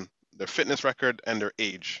based on their fitness record and their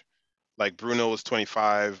age. Like Bruno was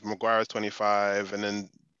 25, Maguire was 25, and then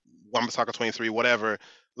Wan-Bissaka 23, whatever.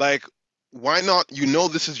 Like, why not?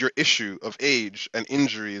 This is your issue of age and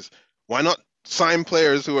injuries. Why not sign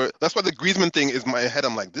players who are. That's why the Griezmann thing is in my head.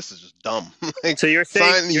 I'm like, this is just dumb. Like, So you're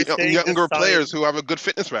saying younger players who have a good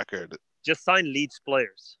fitness record. just sign Leeds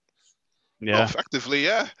players. Oh, Yeah. effectively,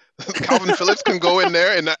 yeah. Calvin Phillips can go in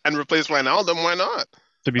there and replace Wijnaldum. Why not?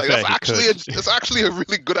 To be Like fair, he could. that's actually a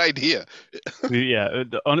really good idea. Yeah.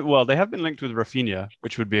 Well, they have been linked with Rafinha,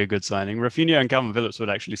 which would be a good signing. Rafinha and Calvin Phillips would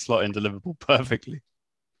actually slot into Liverpool perfectly.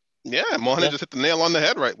 Yeah, Mohamed just hit the nail on the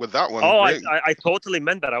head right with that one. Oh, Great. I totally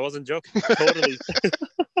meant that. I wasn't joking. Totally.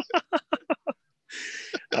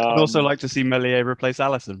 I'd also like to see Meslier replace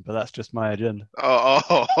Allison, but that's just my agenda.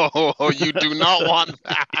 You do not want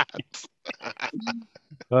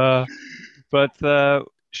that. But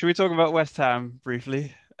should we talk about West Ham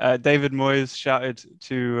briefly? David Moyes shouted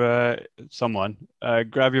to someone,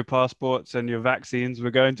 grab your passports and your vaccines.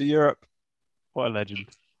 We're going to Europe. What a legend.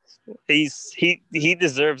 He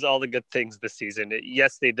deserves all the good things this season.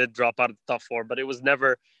 Yes, they did drop out of the top four, but it was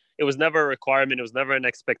never a requirement. It was never an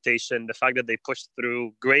expectation. The fact that they pushed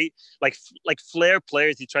through, great, like flair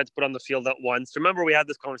players he tried to put on the field at once. Remember, we had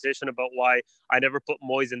this conversation about why I never put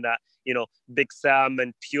Moyes in that, Big Sam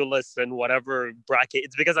and Pulis and whatever bracket.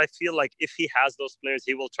 It's because I feel like if he has those players,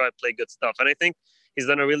 he will try to play good stuff. And I think he's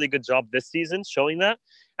done a really good job this season showing that.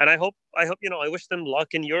 And I hope, I wish them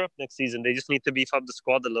luck in Europe next season. They just need to beef up the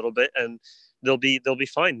squad a little bit and they'll be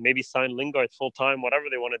fine. Maybe sign Lingard full time, whatever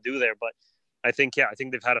they want to do there. But I think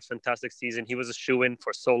they've had a fantastic season. He was a shoe-in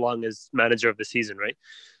for so long as manager of the season, right?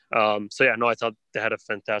 I thought they had a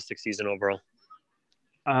fantastic season overall.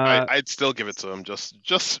 I'd still give it to him just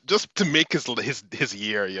to make his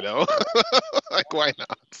year, like why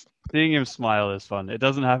not? Seeing him smile is fun. It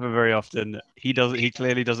doesn't happen very often. He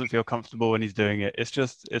clearly doesn't feel comfortable when he's doing it.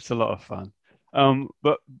 It's a lot of fun.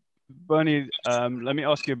 But Bernie, let me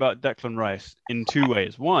ask you about Declan Rice in two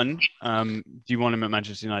ways. One, do you want him at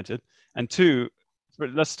Manchester United? And two,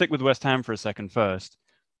 let's stick with West Ham for a second first.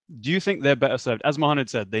 Do you think they're better served? As Mohamed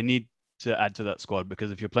said, they need to add to that squad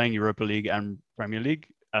because if you're playing Europa League and Premier League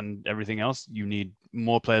and everything else, you need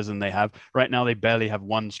more players than they have. Right now, they barely have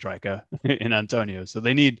one striker in Antonio. So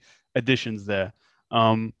they need additions there.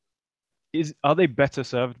 Are they better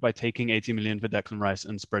served by taking 80 million for Declan Rice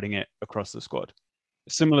and spreading it across the squad?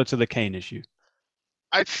 Similar to the Kane issue.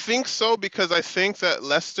 I think so because I think that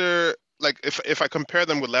Leicester, like if I compare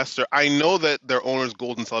them with Leicester, I know that their owners,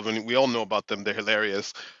 Golden Sullivan, we all know about them. They're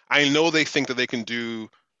hilarious. I know they think that they can do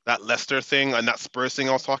that Leicester thing and that Spurs thing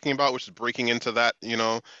I was talking about, which is breaking into that,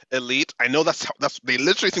 elite. I know that's they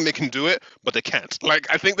literally think they can do it, but they can't. Like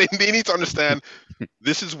I think they need to understand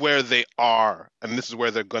this is where they are and this is where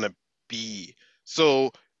they're gonna be.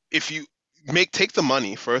 So if you take the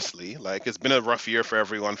money, firstly, like it's been a rough year for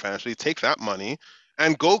everyone financially, take that money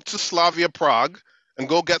and go to Slavia Prague and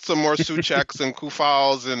go get some more Součeks and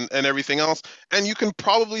Kufals and everything else, and you can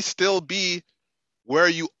probably still be where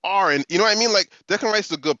you are. And you know what I mean? Like Declan Rice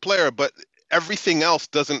is a good player, but everything else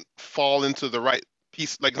doesn't fall into the right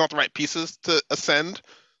piece, like not the right pieces to ascend.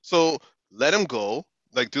 So let him go,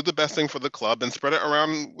 like do the best thing for the club and spread it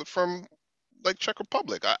around from like Czech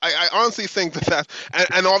Republic. I honestly think that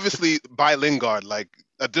and obviously buy Lingard. Like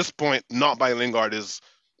at this point, not buy Lingard is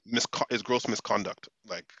gross misconduct.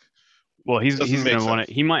 Like, well, he's going to want it.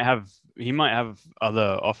 He might have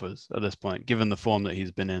other offers at this point, given the form that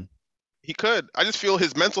he's been in. He could. I just feel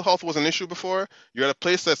his mental health was an issue before. You're at a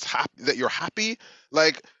place that's happy, that you're happy.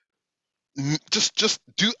 Like, just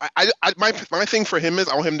do. My thing for him is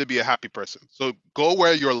I want him to be a happy person. So go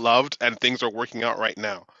where you're loved and things are working out right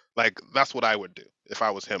now. Like that's what I would do if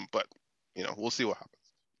I was him. But we'll see what happens.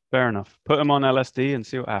 Fair enough. Put him on LSD and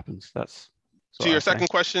see what happens. That's to your second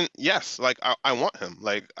question. Yes, like I want him.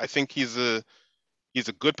 Like I think he's a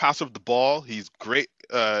good passer of the ball. He's great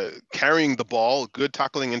carrying the ball, good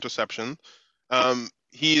tackling interception.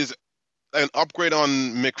 He is an upgrade on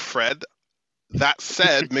McFred. That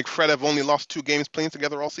said, McFred have only lost 2 games playing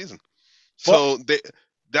together all season. So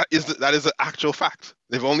that is an actual fact.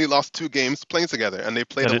 They've only lost 2 games playing together, and they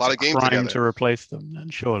played a lot of games together. It's a crime to replace them, then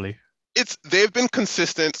surely. They've been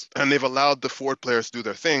consistent, and they've allowed the forward players to do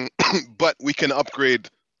their thing. But we can upgrade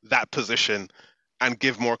that position and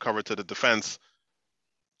give more cover to the defense.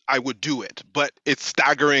 I would do it, but it's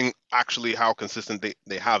staggering actually how consistent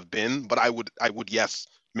they have been. But I would yes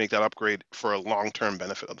make that upgrade for a long-term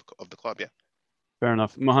benefit of the club. Yeah. Fair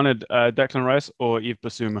enough. Mohamed, Declan Rice or Yves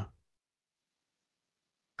Bissouma?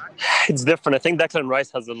 It's different. I think Declan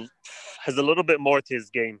Rice has a little bit more to his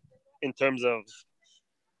game in terms of,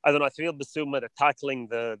 I don't know, I feel Bissouma, the tackling,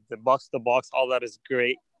 the box to box, all that is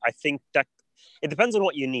great. I think that it depends on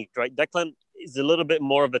what you need, right? Declan, is a little bit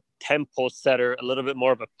more of a tempo setter, a little bit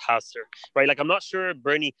more of a passer, right? Like I'm not sure,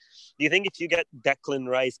 Bernie. Do you think if you get Declan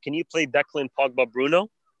Rice, can you play Declan, Pogba, Bruno,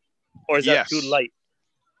 or is that too Yes. light?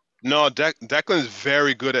 No, Declan is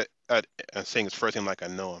very good at saying his first name like I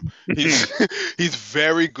know him. He's he's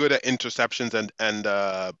very good at interceptions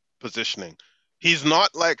and positioning. He's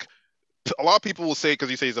not like a lot of people will say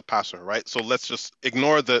because you say he's a passer, right? So let's just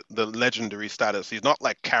ignore the legendary status. He's not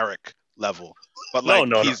like Carrick level, but No, like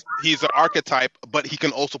no, no. he's an archetype, but he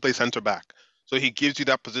can also play center back. So he gives you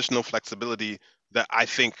that positional flexibility that I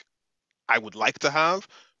think I would like to have.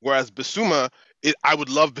 Whereas Bissouma, I would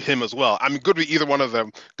love him as well. I'm good with either one of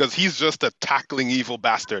them because he's just a tackling evil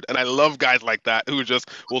bastard, and I love guys like that who just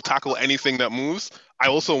will tackle anything that moves. I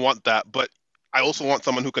also want that, but I also want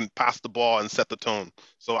someone who can pass the ball and set the tone.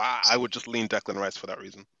 So I would just lean Declan Rice for that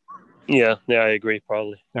reason. Yeah, I agree.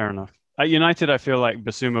 Probably. Fair enough. At United, I feel like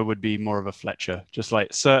Basuma would be more of a Fletcher, just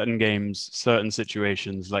like certain games, certain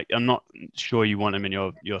situations. Like I'm not sure you want him in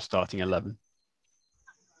your starting 11.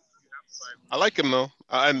 I like him though,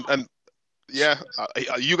 and yeah,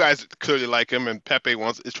 you guys clearly like him, and Pepe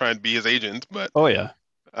is trying to be his agent, but Oh yeah,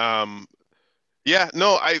 yeah,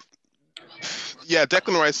 no, yeah,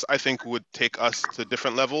 Declan Rice I think would take us to a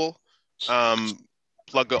different level.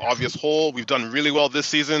 Plug an obvious hole. We've done really well this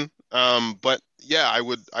season. But yeah, I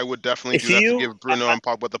would definitely If do that to you, give Bruno and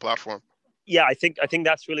Pogba the platform. yeah, I think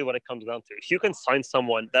that's really what it comes down to. If you can sign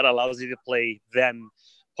someone that allows you to play them,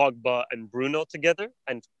 Pogba and Bruno together,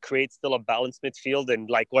 and create still a balanced midfield and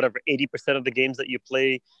like whatever 80% of the games that you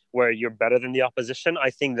play where you're better than the opposition,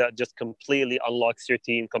 I think that just completely unlocks your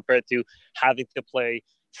team compared to having to play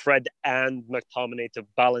Fred and McTominay to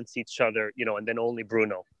balance each other, you know, and then only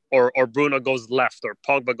Bruno. Or Bruno goes left or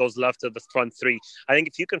Pogba goes left to the front three. I think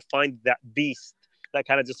if you can find that beast that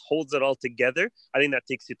kind of just holds it all together, I think that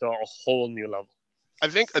takes you to a whole new level. I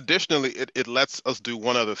think additionally it lets us do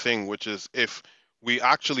one other thing, which is if we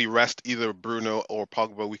actually rest either Bruno or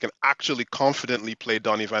Pogba, we can actually confidently play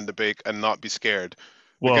Donny van de Beek and not be scared.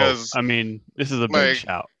 well, Because I mean, this is a big like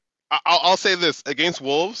shout. I'll say this against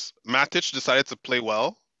Wolves, Matic decided to play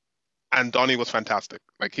well, and Donny was fantastic.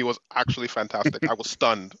 Like he was actually fantastic. I was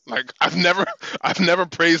stunned. Like I've never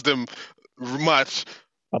praised him much,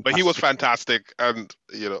 but he was fantastic. And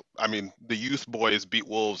I mean, the youth boys beat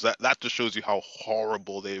Wolves. That just shows you how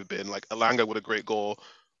horrible they've been. Like Elanga with a great goal,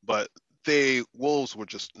 but Wolves were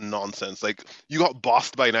just nonsense. Like you got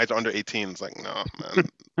bossed by United under 18s. Like no, man,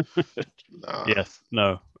 nah. Yes,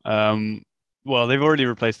 no. Well, they've already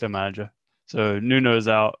replaced their manager. So Nuno's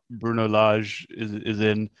out, Bruno Lage is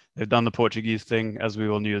in. They've done the Portuguese thing, as we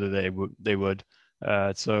all knew that they would.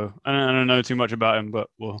 So I don't know too much about him,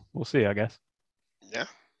 but we'll see, I guess. Yeah,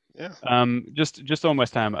 yeah. Just on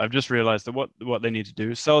West Ham, I've just realized that what they need to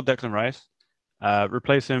do is sell Declan Rice,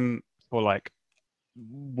 replace him for like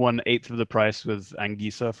 1/8 of the price with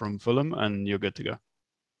Anguissa from Fulham, and you're good to go.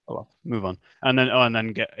 Oh well, move on, and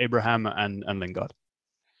then get Abraham and Lingard.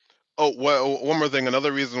 Oh, well, one more thing.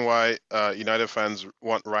 Another reason why United fans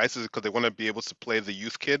want Rice is because they want to be able to play the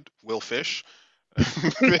youth kid, Will Fish.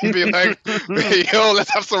 Be like, yo, let's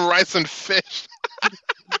have some rice and fish.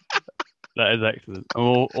 That is excellent.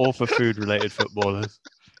 All for food-related footballers.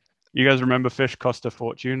 You guys remember Fish cost a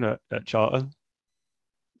fortune at Charlton?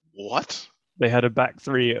 What? They had a back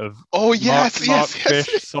three of Oh yes, Mark yes, Fish,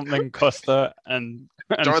 yes. something Costa, and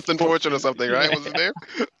Jonathan Fortune or something, right? What's his name?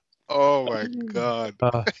 Oh my god.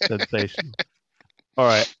 Sensational. All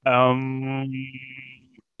right.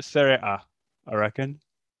 Serie A, I reckon.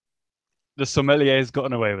 The sommelier's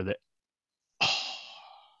gotten away with it.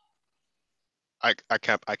 I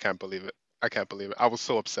can't believe it. I can't believe it. I was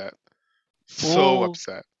so upset. All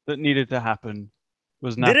Upset. that needed to happen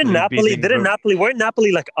was Weren't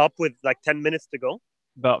Napoli like up with like 10 minutes to go?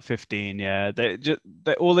 About 15, yeah.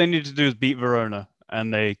 All they needed to do is beat Verona,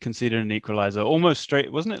 and they conceded an equalizer almost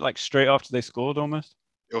straight. Wasn't it like straight after they scored almost?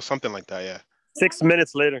 It was something like that, yeah. 6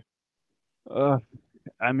 minutes later.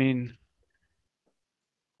 I mean,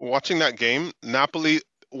 watching that game, Napoli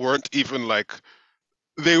weren't even like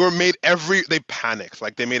they panicked.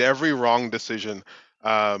 Like they made every wrong decision.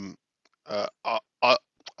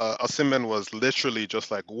 Osimhen was literally just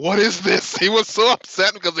like, "What is this?" He was so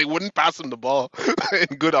upset because they wouldn't pass him the ball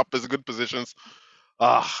in good positions.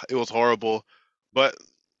 It was horrible. But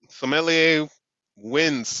Sommelier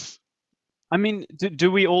wins. I mean,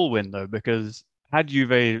 do we all win though? Because had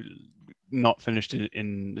Juve not finished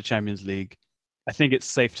in the Champions League, I think it's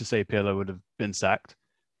safe to say Pirlo would have been sacked.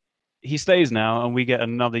 He stays now, and we get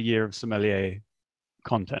another year of Sommelier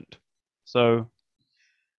content. So,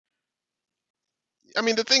 I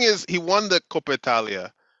mean, the thing is, he won the Coppa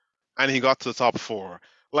Italia, and he got to the top four.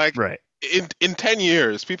 Like, right. in 10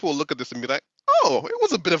 years, people will look at this and be like, "Oh, it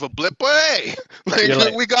was a bit of a blip, but hey, You're like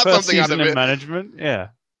like we got first something out season of in it." management. Yeah,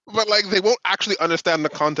 But like they won't actually understand the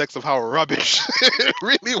context of how rubbish it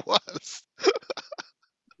really was.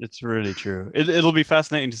 it's really true. It'll be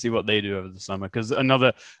fascinating to see what they do over the summer because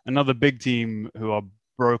another big team who are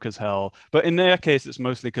broke as hell. But in their case, it's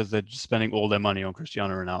mostly because they're just spending all their money on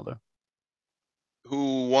Cristiano Ronaldo.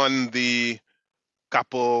 Who won the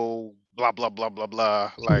capo blah blah blah blah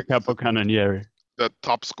blah, like Capo Cannonieri. the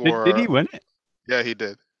top Did scorer. he win it? Yeah, he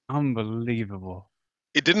did. Unbelievable.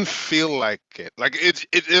 It didn't feel like it. Like it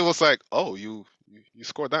was like, oh, you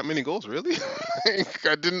scored that many goals, really? Like,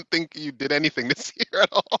 I didn't think you did anything this year at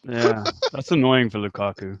all. Yeah, that's annoying for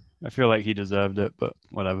Lukaku. I feel like he deserved it, but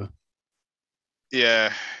whatever.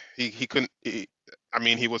 Yeah, he couldn't. I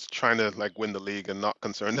mean, he was trying to like win the league and not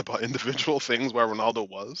concerned about individual things where Ronaldo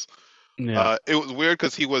was. Yeah. It was weird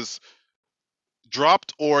because he was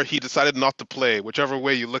dropped or he decided not to play. Whichever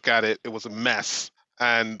way you look at it, it was a mess.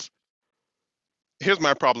 And here's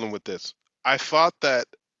my problem with this. I thought that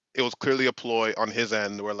it was clearly a ploy on his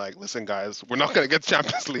end. We're like, listen, guys, we're not gonna get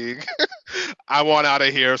Champions League. I want out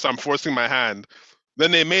of here, so I'm forcing my hand.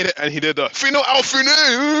 Then they made it, and he did the Fino al Fino.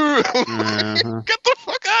 Uh-huh. Get the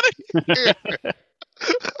fuck out of here!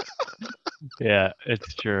 Yeah,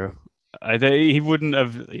 it's true. I think he wouldn't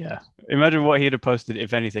have. Yeah, imagine what he'd have posted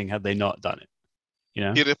if anything had they not done it. You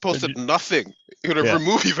know, He'd have posted nothing. He would have Yeah.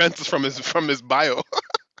 removed Juventus from his bio.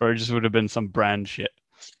 or it just would have been some brand shit.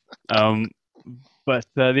 But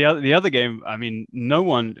the other game, I mean, no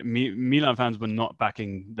one Milan fans were not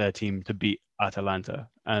backing their team to beat Atalanta,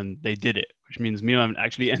 and they did it, which means Milan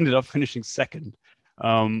actually ended up finishing second,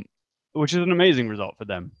 which is an amazing result for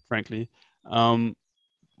them, frankly.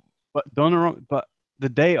 But the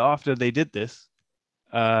day after they did this,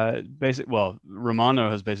 Romano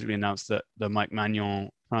has basically announced that the Mike Maignan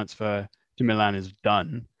transfer to Milan is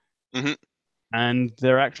done, Mhm. and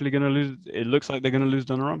they're actually going to lose. It looks like they're going to lose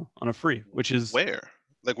Donnarumma on a free, which is Where?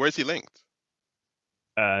 Like, where's he linked?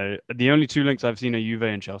 the only two links I've seen are Juve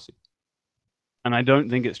and Chelsea, and I don't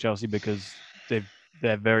think it's Chelsea because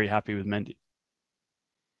they're very happy with Mendy.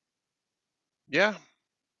 Yeah,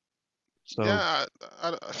 So yeah.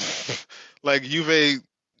 Like Juve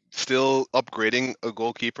still upgrading a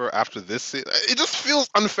goalkeeper after this season. It just feels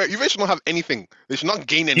unfair. Juve should not have anything. They should not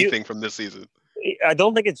gain anything from this season. I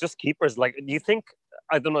don't think it's just keepers. Like, do you think?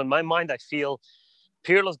 I don't know. In my mind, I feel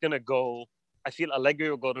Pirlo's gonna go. I feel Allegri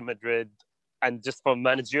will go to Madrid, and just from a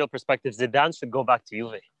managerial perspective, Zidane should go back to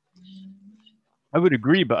Juve. I would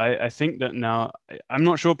agree, but I think that now I'm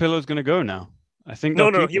not sure Pirlo's going to go now. I think No,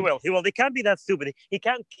 they'll no, keep he him. will. He will. They can't be that stupid. He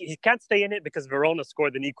can't stay in it because Verona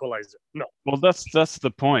scored an equalizer. No. Well, that's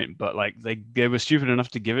the point. But like they were stupid enough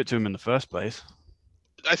to give it to him in the first place.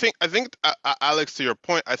 I think, Alex, to your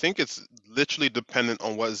point, I think it's literally dependent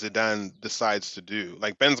on what Zidane decides to do.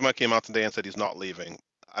 Like Benzema came out today and said he's not leaving.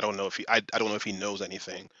 I don't know if I don't know if he knows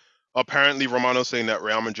anything. Apparently, Romano's saying that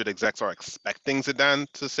Real Madrid execs are expecting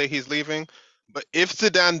Zidane to say he's leaving. But if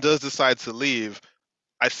Zidane does decide to leave,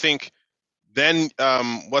 I think then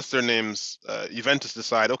what's their names? Juventus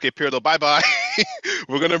decide, okay, Pirlo, bye bye.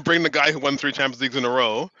 We're gonna bring the guy who won 3 Champions Leagues in a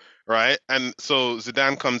row, right? And so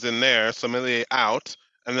Zidane comes in there, Sommelier out,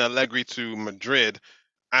 and then Allegri to Madrid,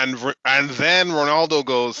 and then Ronaldo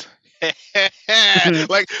goes,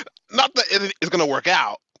 like, not that it's gonna work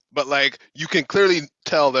out, but like you can clearly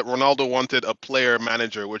tell that Ronaldo wanted a player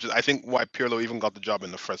manager, which is I think why Pirlo even got the job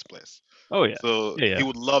in the first place. Oh yeah, So yeah. he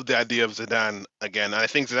would love the idea of Zidane again, and I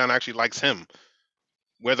think Zidane actually likes him.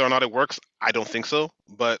 Whether or not it works, I don't think so.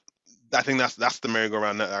 But I think that's the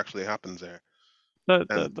merry-go-round that actually happens there. And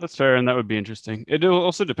That's fair, and that would be interesting. It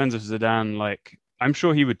also depends if Zidane, like, I'm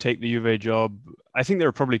sure he would take the Juve job. I think there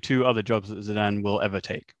are probably two other jobs that Zidane will ever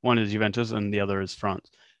take. One is Juventus, and the other is France.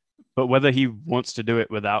 But whether he wants to do it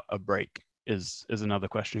without a break is another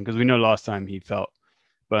question because we know last time he felt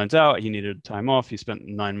burnt out. He needed time off. He spent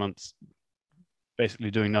 9 months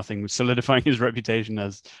basically doing nothing, solidifying his reputation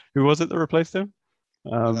as who was it that replaced him?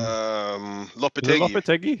 Lopetegui.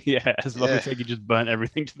 Lopetegui? Yeah, as Lopetegui just burnt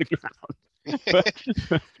everything to the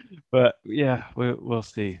ground. but yeah, we'll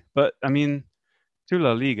see. But I mean, to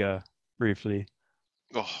La Liga briefly.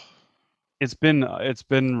 Oh. It's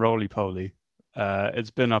been roly poly.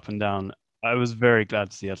 It's been up and down. I was very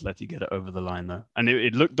glad to see Atleti get it over the line though, and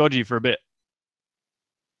it looked dodgy for a bit.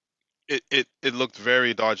 It looked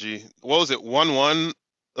very dodgy. What was it? 1-1.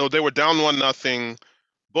 Oh, they were down 1-0.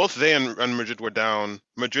 Both they and Madrid were down.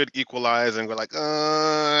 Madrid equalized and we're like,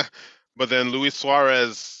 But then Luis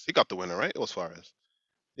Suarez, he got the winner, right? It was Suarez.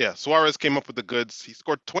 Yeah, Suarez came up with the goods. He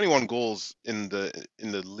scored 21 goals in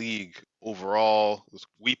the league overall. Was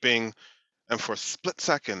weeping, and for a split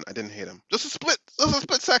second, I didn't hate him. Just a split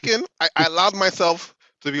second, I allowed myself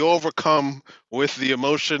to be overcome with the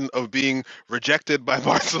emotion of being rejected by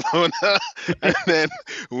Barcelona and then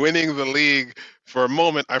winning the league. For a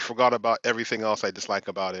moment, I forgot about everything else I dislike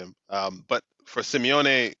about him. But for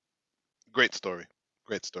Simeone, great story.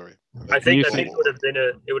 Great story. I Like, And you think think,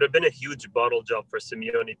 it would have been a huge bottle job for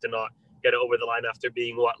Simeone to not get it over the line after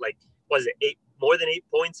being was it more than 8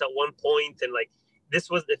 points at one point, and like this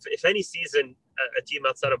was if any season a team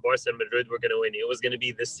outside of Barca and Madrid were going to win, it was going to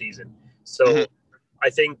be this season. mhm. So I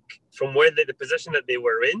think from where the position that they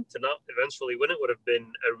were in to not eventually win it would have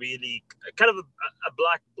been a really kind of a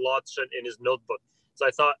black blotch in his notebook. So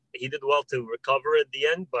I thought he did well to recover at the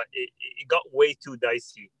end, but it got way too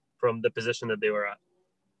dicey from the position that they were at.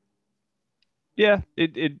 yeah,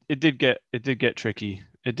 it did get tricky.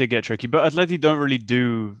 It did get tricky, but Atleti don't really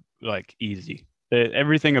do like easy.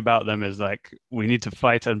 Everything about them is like we need to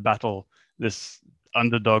fight and battle this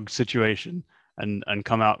underdog situation and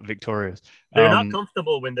come out victorious. They're not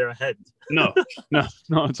comfortable when they're ahead. No, no,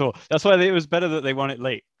 not at all. That's why it was better that they won it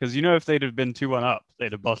late because if they'd have been 2-1 up,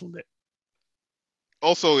 they'd have bottled it.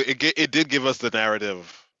 Also, it did give us the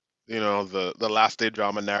narrative, the last day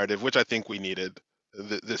drama narrative, which I think we needed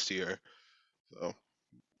this year. So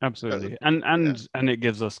Absolutely, yeah. and it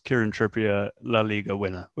gives us Kieran Trippier La Liga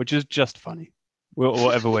winner, which is just funny,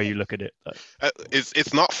 whatever way you look at it.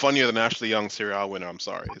 It's not funnier than Ashley Young Serie A winner. I'm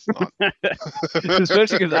sorry, it's not.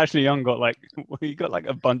 Especially because Ashley Young got he got like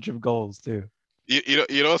a bunch of goals too. You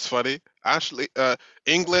know what's funny?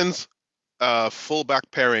 England's fullback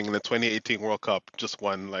pairing in the 2018 World Cup just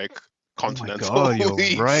won like continental. Oh my God,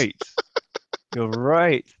 leagues. you're right. You're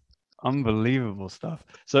right. Unbelievable stuff.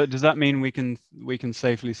 So does that mean we can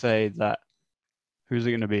safely say that who's it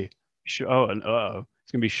going to be? It's going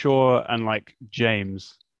to be Shaw and like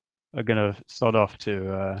James are going to sod off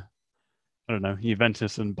to I don't know,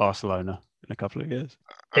 Juventus and Barcelona in a couple of years.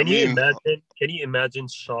 Can you imagine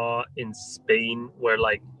Shaw in Spain where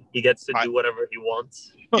like he gets to do whatever he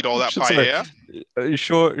wants? Eat all that paella?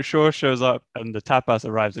 Shaw shows up and the tapas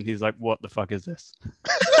arrives and he's like, "What the fuck is this?"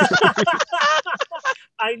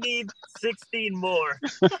 I need 16 more.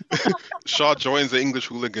 Shaw joins the English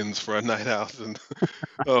hooligans for a night out, and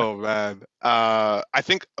oh man. I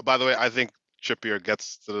think, by the way, Trippier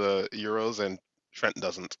gets to the Euros and Trent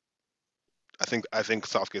doesn't. I think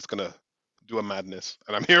Southgate's gonna do a madness,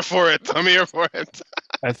 and I'm here for it.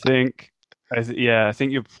 I think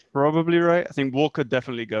you're probably right. I think Walker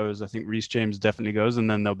definitely goes. I think Reece James definitely goes, and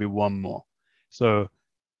then there'll be one more. So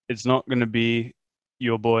it's not going to be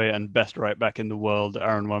your boy and best right back in the world,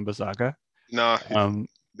 Aaron Wan-Bissaka. No,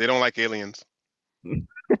 they don't like aliens.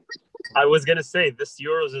 I was gonna say this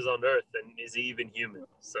Euros is on Earth, and is he even human?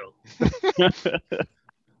 So.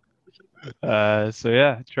 So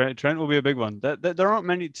yeah, Trent will be a big one. There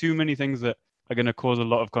aren't too many things that are going to cause a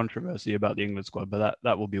lot of controversy about the England squad, but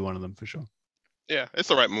that will be one of them for sure. Yeah, it's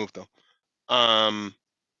the right move though.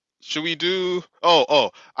 Should we do? No,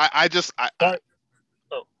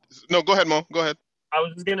 go ahead, Mo. Go ahead. I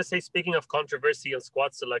was just gonna say, speaking of controversy and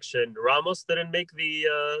squad selection, Ramos didn't make the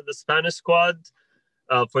Spanish squad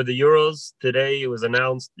for the Euros today. It was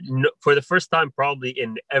announced for the first time probably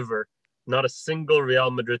in ever. Not a single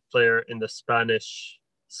Real Madrid player in the Spanish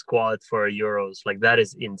squad for Euros. Like that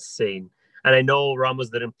is insane. And I know Ramos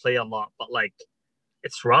didn't play a lot, but like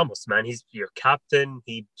it's Ramos, man. He's your captain.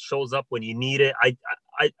 He shows up when you need it. I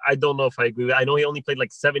don't know if I agree with. I know he only played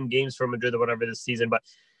like 7 games for Madrid or whatever this season, but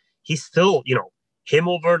he's still, him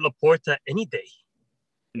over Laporta any day.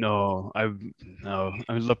 No. I mean,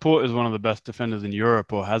 Laporte is one of the best defenders in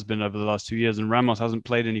Europe, or has been over the last 2 years, and Ramos hasn't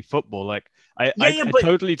played any football. Like I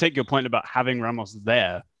totally take your point about having Ramos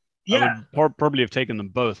there. Yeah, I would probably have taken them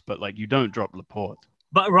both, but like you don't drop Laporte.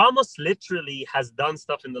 But Ramos literally has done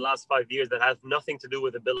stuff in the last 5 years that has nothing to do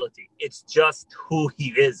with ability. It's just who he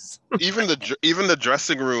is. even the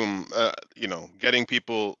dressing room, getting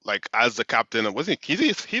people like as the captain.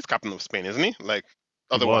 He's captain of Spain, isn't he? Like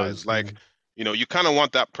otherwise, you kind of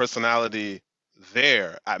want that personality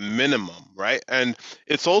there at minimum, right? And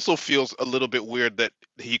it also feels a little bit weird that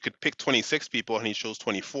he could pick 26 people and he chose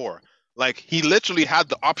 24. Like he literally had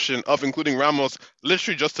the option of including Ramos,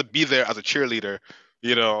 literally just to be there as a cheerleader,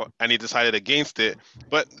 and he decided against it.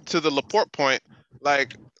 But to the Laporte point,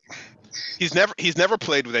 like he's never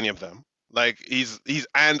played with any of them, Like he's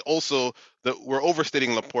and also we're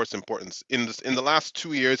overstating Laporte's importance. In the last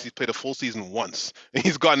 2 years, he's played a full season once.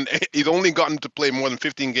 He's only gotten to play more than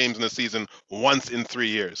 15 games in a season once in 3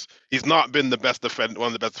 years. He's not been one of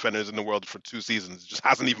the best defenders in the world for 2 seasons. Just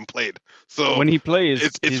hasn't even played. So when he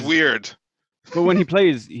plays, it's weird. But when he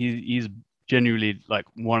plays, he's genuinely like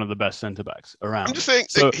one of the best centre backs around. I'm just saying,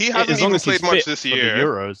 so like, he hasn't even played much this year. The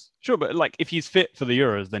Euros, sure, but like if he's fit for the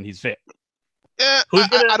Euros, then he's fit. Yeah,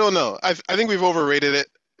 I don't know. I think we've overrated it.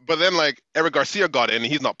 But then like Eric Garcia got in, and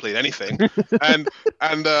he's not played anything, and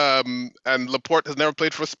Laporte has never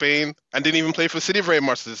played for Spain and didn't even play for City very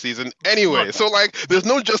much this season. Anyway, so like there's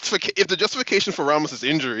no justification. If the justification for Ramos'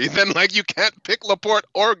 injury, then like you can't pick Laporte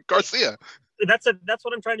or Garcia. That's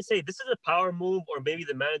what I'm trying to say. This is a power move, or maybe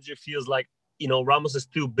the manager feels like, Ramos is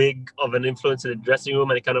too big of an influence in the dressing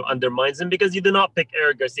room and it kind of undermines him, because you do not pick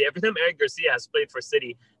Eric Garcia. Every time Eric Garcia has played for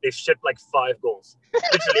City, they've shipped like 5 goals.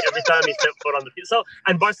 Literally every time he stepped foot on the field. So,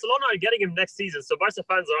 and Barcelona are getting him next season. So Barca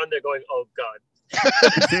fans are on there going, oh God.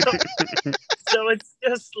 so it's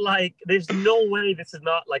just like, there's no way this is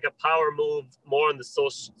not like a power move more on the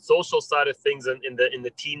social side of things and in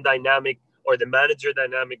the team dynamic or the manager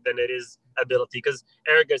dynamic than it is ability, because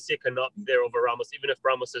Eric Garcia cannot be there over Ramos, even if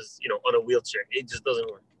Ramos is, on a wheelchair. It just doesn't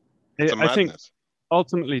work. I think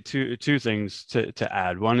ultimately two things to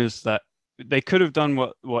add. One is that they could have done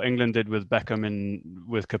what England did with Beckham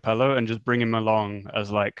with Capello and just bring him along as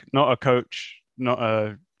like not a coach, not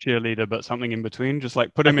a cheerleader, but something in between. Just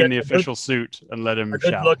like put him in the official suit and let him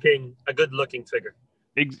shout. A good looking figure.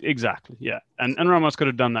 Exactly, yeah. And Ramos could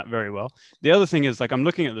have done that very well. The other thing is, like, I'm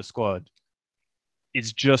looking at the squad.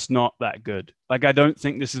 It's just not that good. Like, I don't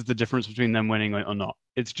think this is the difference between them winning or not.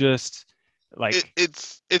 It's just like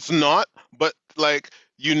it's not. But like,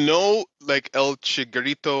 like El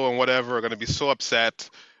Chigarito and whatever are gonna be so upset,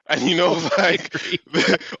 and like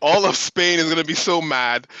all of Spain is gonna be so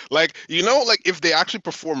mad. Like, like if they actually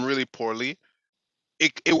perform really poorly,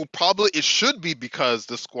 it should be because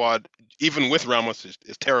the squad, even with Ramos,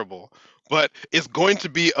 is terrible. But it's going to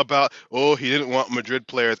be about, he didn't want Madrid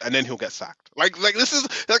players, and then he'll get sacked. Like this is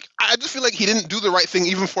like, I just feel like he didn't do the right thing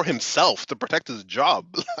even for himself to protect his job.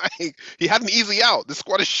 Like, he had an easy out. The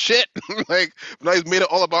squad is shit. Like, now he's made it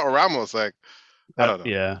all about Ramos. Like, I don't know.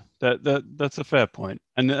 Yeah, that's a fair point.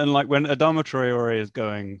 And like when Adama Traore is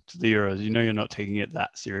going to the Euros, you're not taking it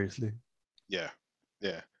that seriously. Yeah.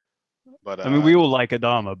 But I mean, we all like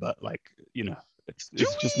Adama, but like, it's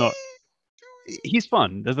just not. He's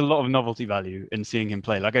fun. There's a lot of novelty value in seeing him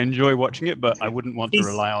play. Like, I enjoy watching it, but I wouldn't want to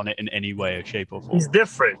rely on it in any way, shape, or form. He's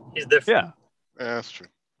different. Yeah, that's true.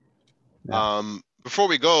 Yeah. Before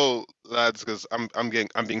we go, lads, because I'm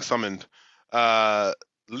being summoned.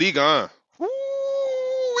 Ligue 1. Woo,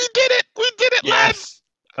 we did it! We did it, lads!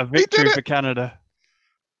 A victory for Canada.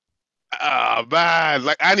 Oh man!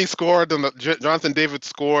 Like, Annie scored, and Jonathan David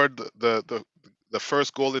scored the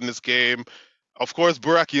first goal in this game. Of course,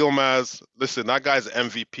 Burak Yilmaz. Listen, that guy's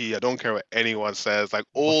MVP. I don't care what anyone says. Like,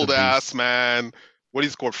 old ass man. What, he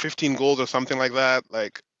scored 15 goals or something like that.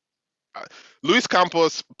 Like, Luis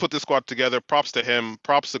Campos put the squad together. Props to him.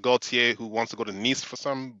 Props to Gaultier, who wants to go to Nice for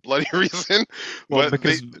some bloody reason. Well,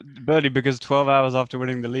 because 12 hours after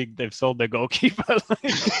winning the league, they've sold their goalkeeper.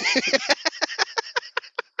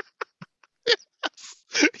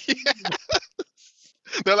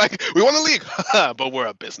 They're like, we won the league, but we're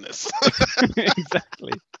a business.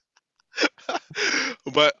 Exactly.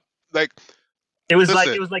 But like, it was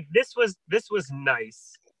like this was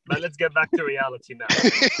nice, but let's get back to reality now.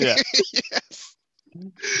 Yeah. Yes.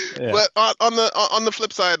 Yeah. But on the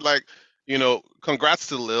flip side, like, congrats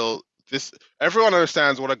to Lille. Everyone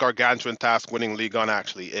understands what a gargantuan task winning Ligue 1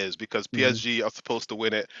 actually is, because PSG are supposed to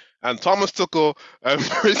win it, and Thomas Tuchel and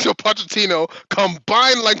Mauricio Pochettino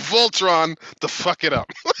combine like Voltron to fuck it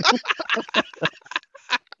up.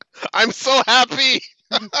 I'm so happy.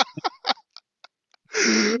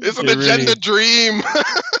 It's an agenda dream.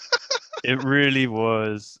 It really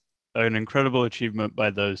was an incredible achievement by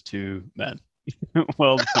those two men.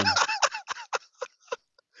 Well done.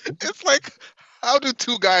 It's like, how do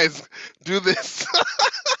two guys do this?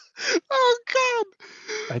 Oh God!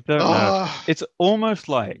 I don't know. It's almost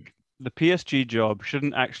like the PSG job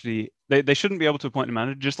shouldn't actually. They shouldn't be able to appoint a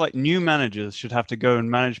manager. Just like new managers should have to go and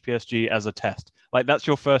manage PSG as a test. Like, that's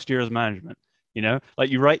your first year as management. Like,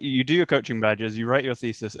 you do your coaching badges, you write your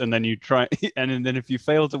thesis, and then you try. And then if you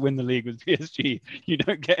fail to win the league with PSG, you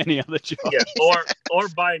don't get any other job. Yeah, or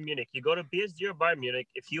Bayern Munich. You go to PSG or Bayern Munich.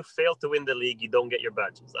 If you fail to win the league, you don't get your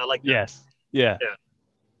badges. I like that. Yes. Yeah.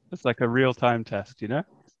 It's like a real-time test,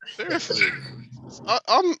 Seriously. It's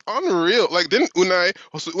unreal. Like, didn't Unai?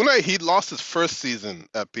 Also, Unai, he lost his first season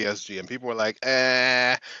at PSG, and people were like,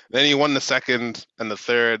 eh. Then he won the second and the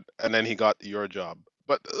third, and then he got your job.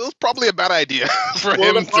 But it was probably a bad idea for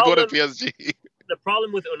him to go to PSG. The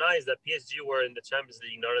problem with Unai is that PSG were in the Champions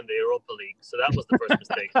League, not in the Europa League. So that was the first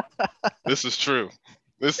mistake. This is true.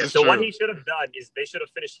 This is so true. What he should have done is they should have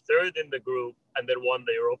finished third in the group and then won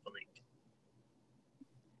the Europa League.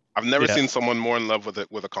 I've never seen someone more in love with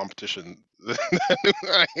it with a competition. Like,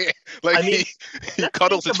 I mean, he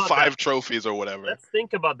cuddles his 5 trophies or whatever. Let's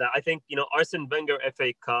think about that. I think, Arsene Wenger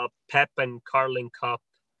FA Cup, Pep and Carling Cup.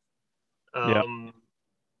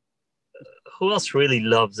 Who else really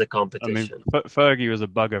loves a competition? I mean, Fergie was a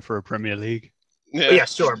bugger for a Premier League. Yeah,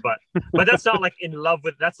 sure, but that's not like in love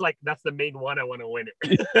with. That's the main one. I want to win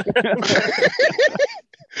it.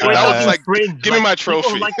 That was like, fringe. Give me my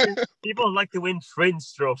trophy. People like to win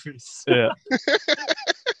fringe trophies. Yeah.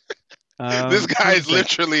 This guy is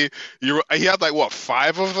literally. He had like what,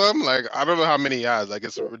 5 of them? Like, I don't know how many he has. Like,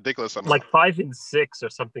 it's ridiculous. Like 5 and 6 or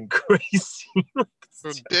something crazy.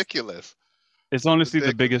 Ridiculous. It's honestly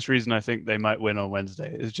the biggest reason I think they might win on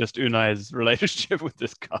Wednesday is just Unai's relationship with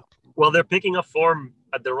this cup. Well, they're picking up form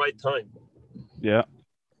at the right time. Yeah.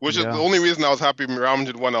 Which is the only reason I was happy Real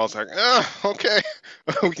Madrid won. I was like, okay,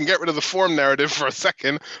 we can get rid of the form narrative for a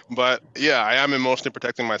second. But yeah, I am emotionally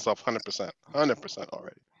protecting myself 100%. 100%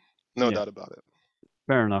 already. No doubt about it.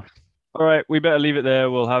 Fair enough. All right, we better leave it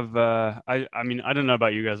there. We'll have, I mean, I don't know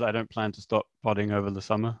about you guys. I don't plan to stop podding over the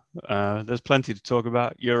summer. There's plenty to talk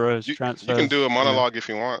about. Euros, transfers. You can do a monologue if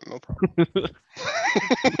you want. No problem.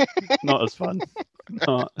 Not as fun.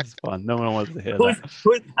 Not as fun. No one wants to hear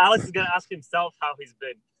that. Alex is going to ask himself how he's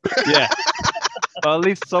been. Yeah. Well, at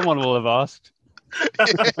least someone will have asked.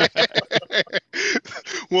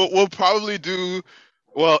 We'll probably do...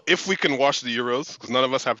 Well, if we can watch the Euros, because none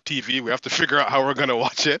of us have TV, we have to figure out how we're going to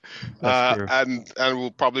watch it. And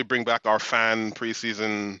we'll probably bring back our fan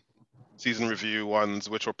season review ones,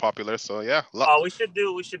 which were popular. So yeah. We should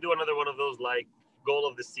do another one of those like goal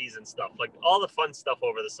of the season stuff, like all the fun stuff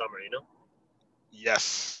over the summer,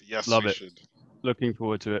 Yes, Love it. Should. Looking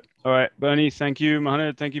forward to it. All right, Bernie, thank you.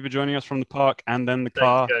 Mohamed, thank you for joining us from the park and then the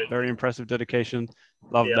car. Very impressive dedication.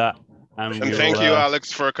 Love that. And thank you,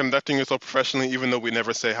 Alex, for conducting yourself professionally, even though we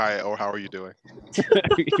never say hi or how are you doing.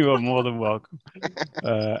 You are more than welcome.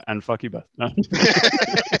 And fuck you both. No. Talk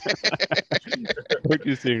to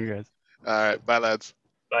you soon, guys. All right. Bye, lads.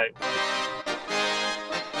 Bye.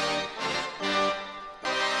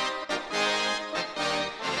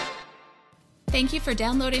 Thank you for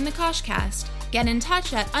downloading the Koshcast. Get in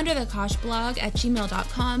touch at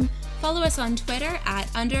underthekoshblog@gmail.com. Follow us on Twitter at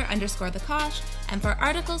 @under_thekosh. And for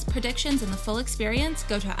articles, predictions, and the full experience,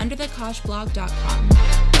 go to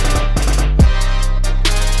underthekoshblog.com.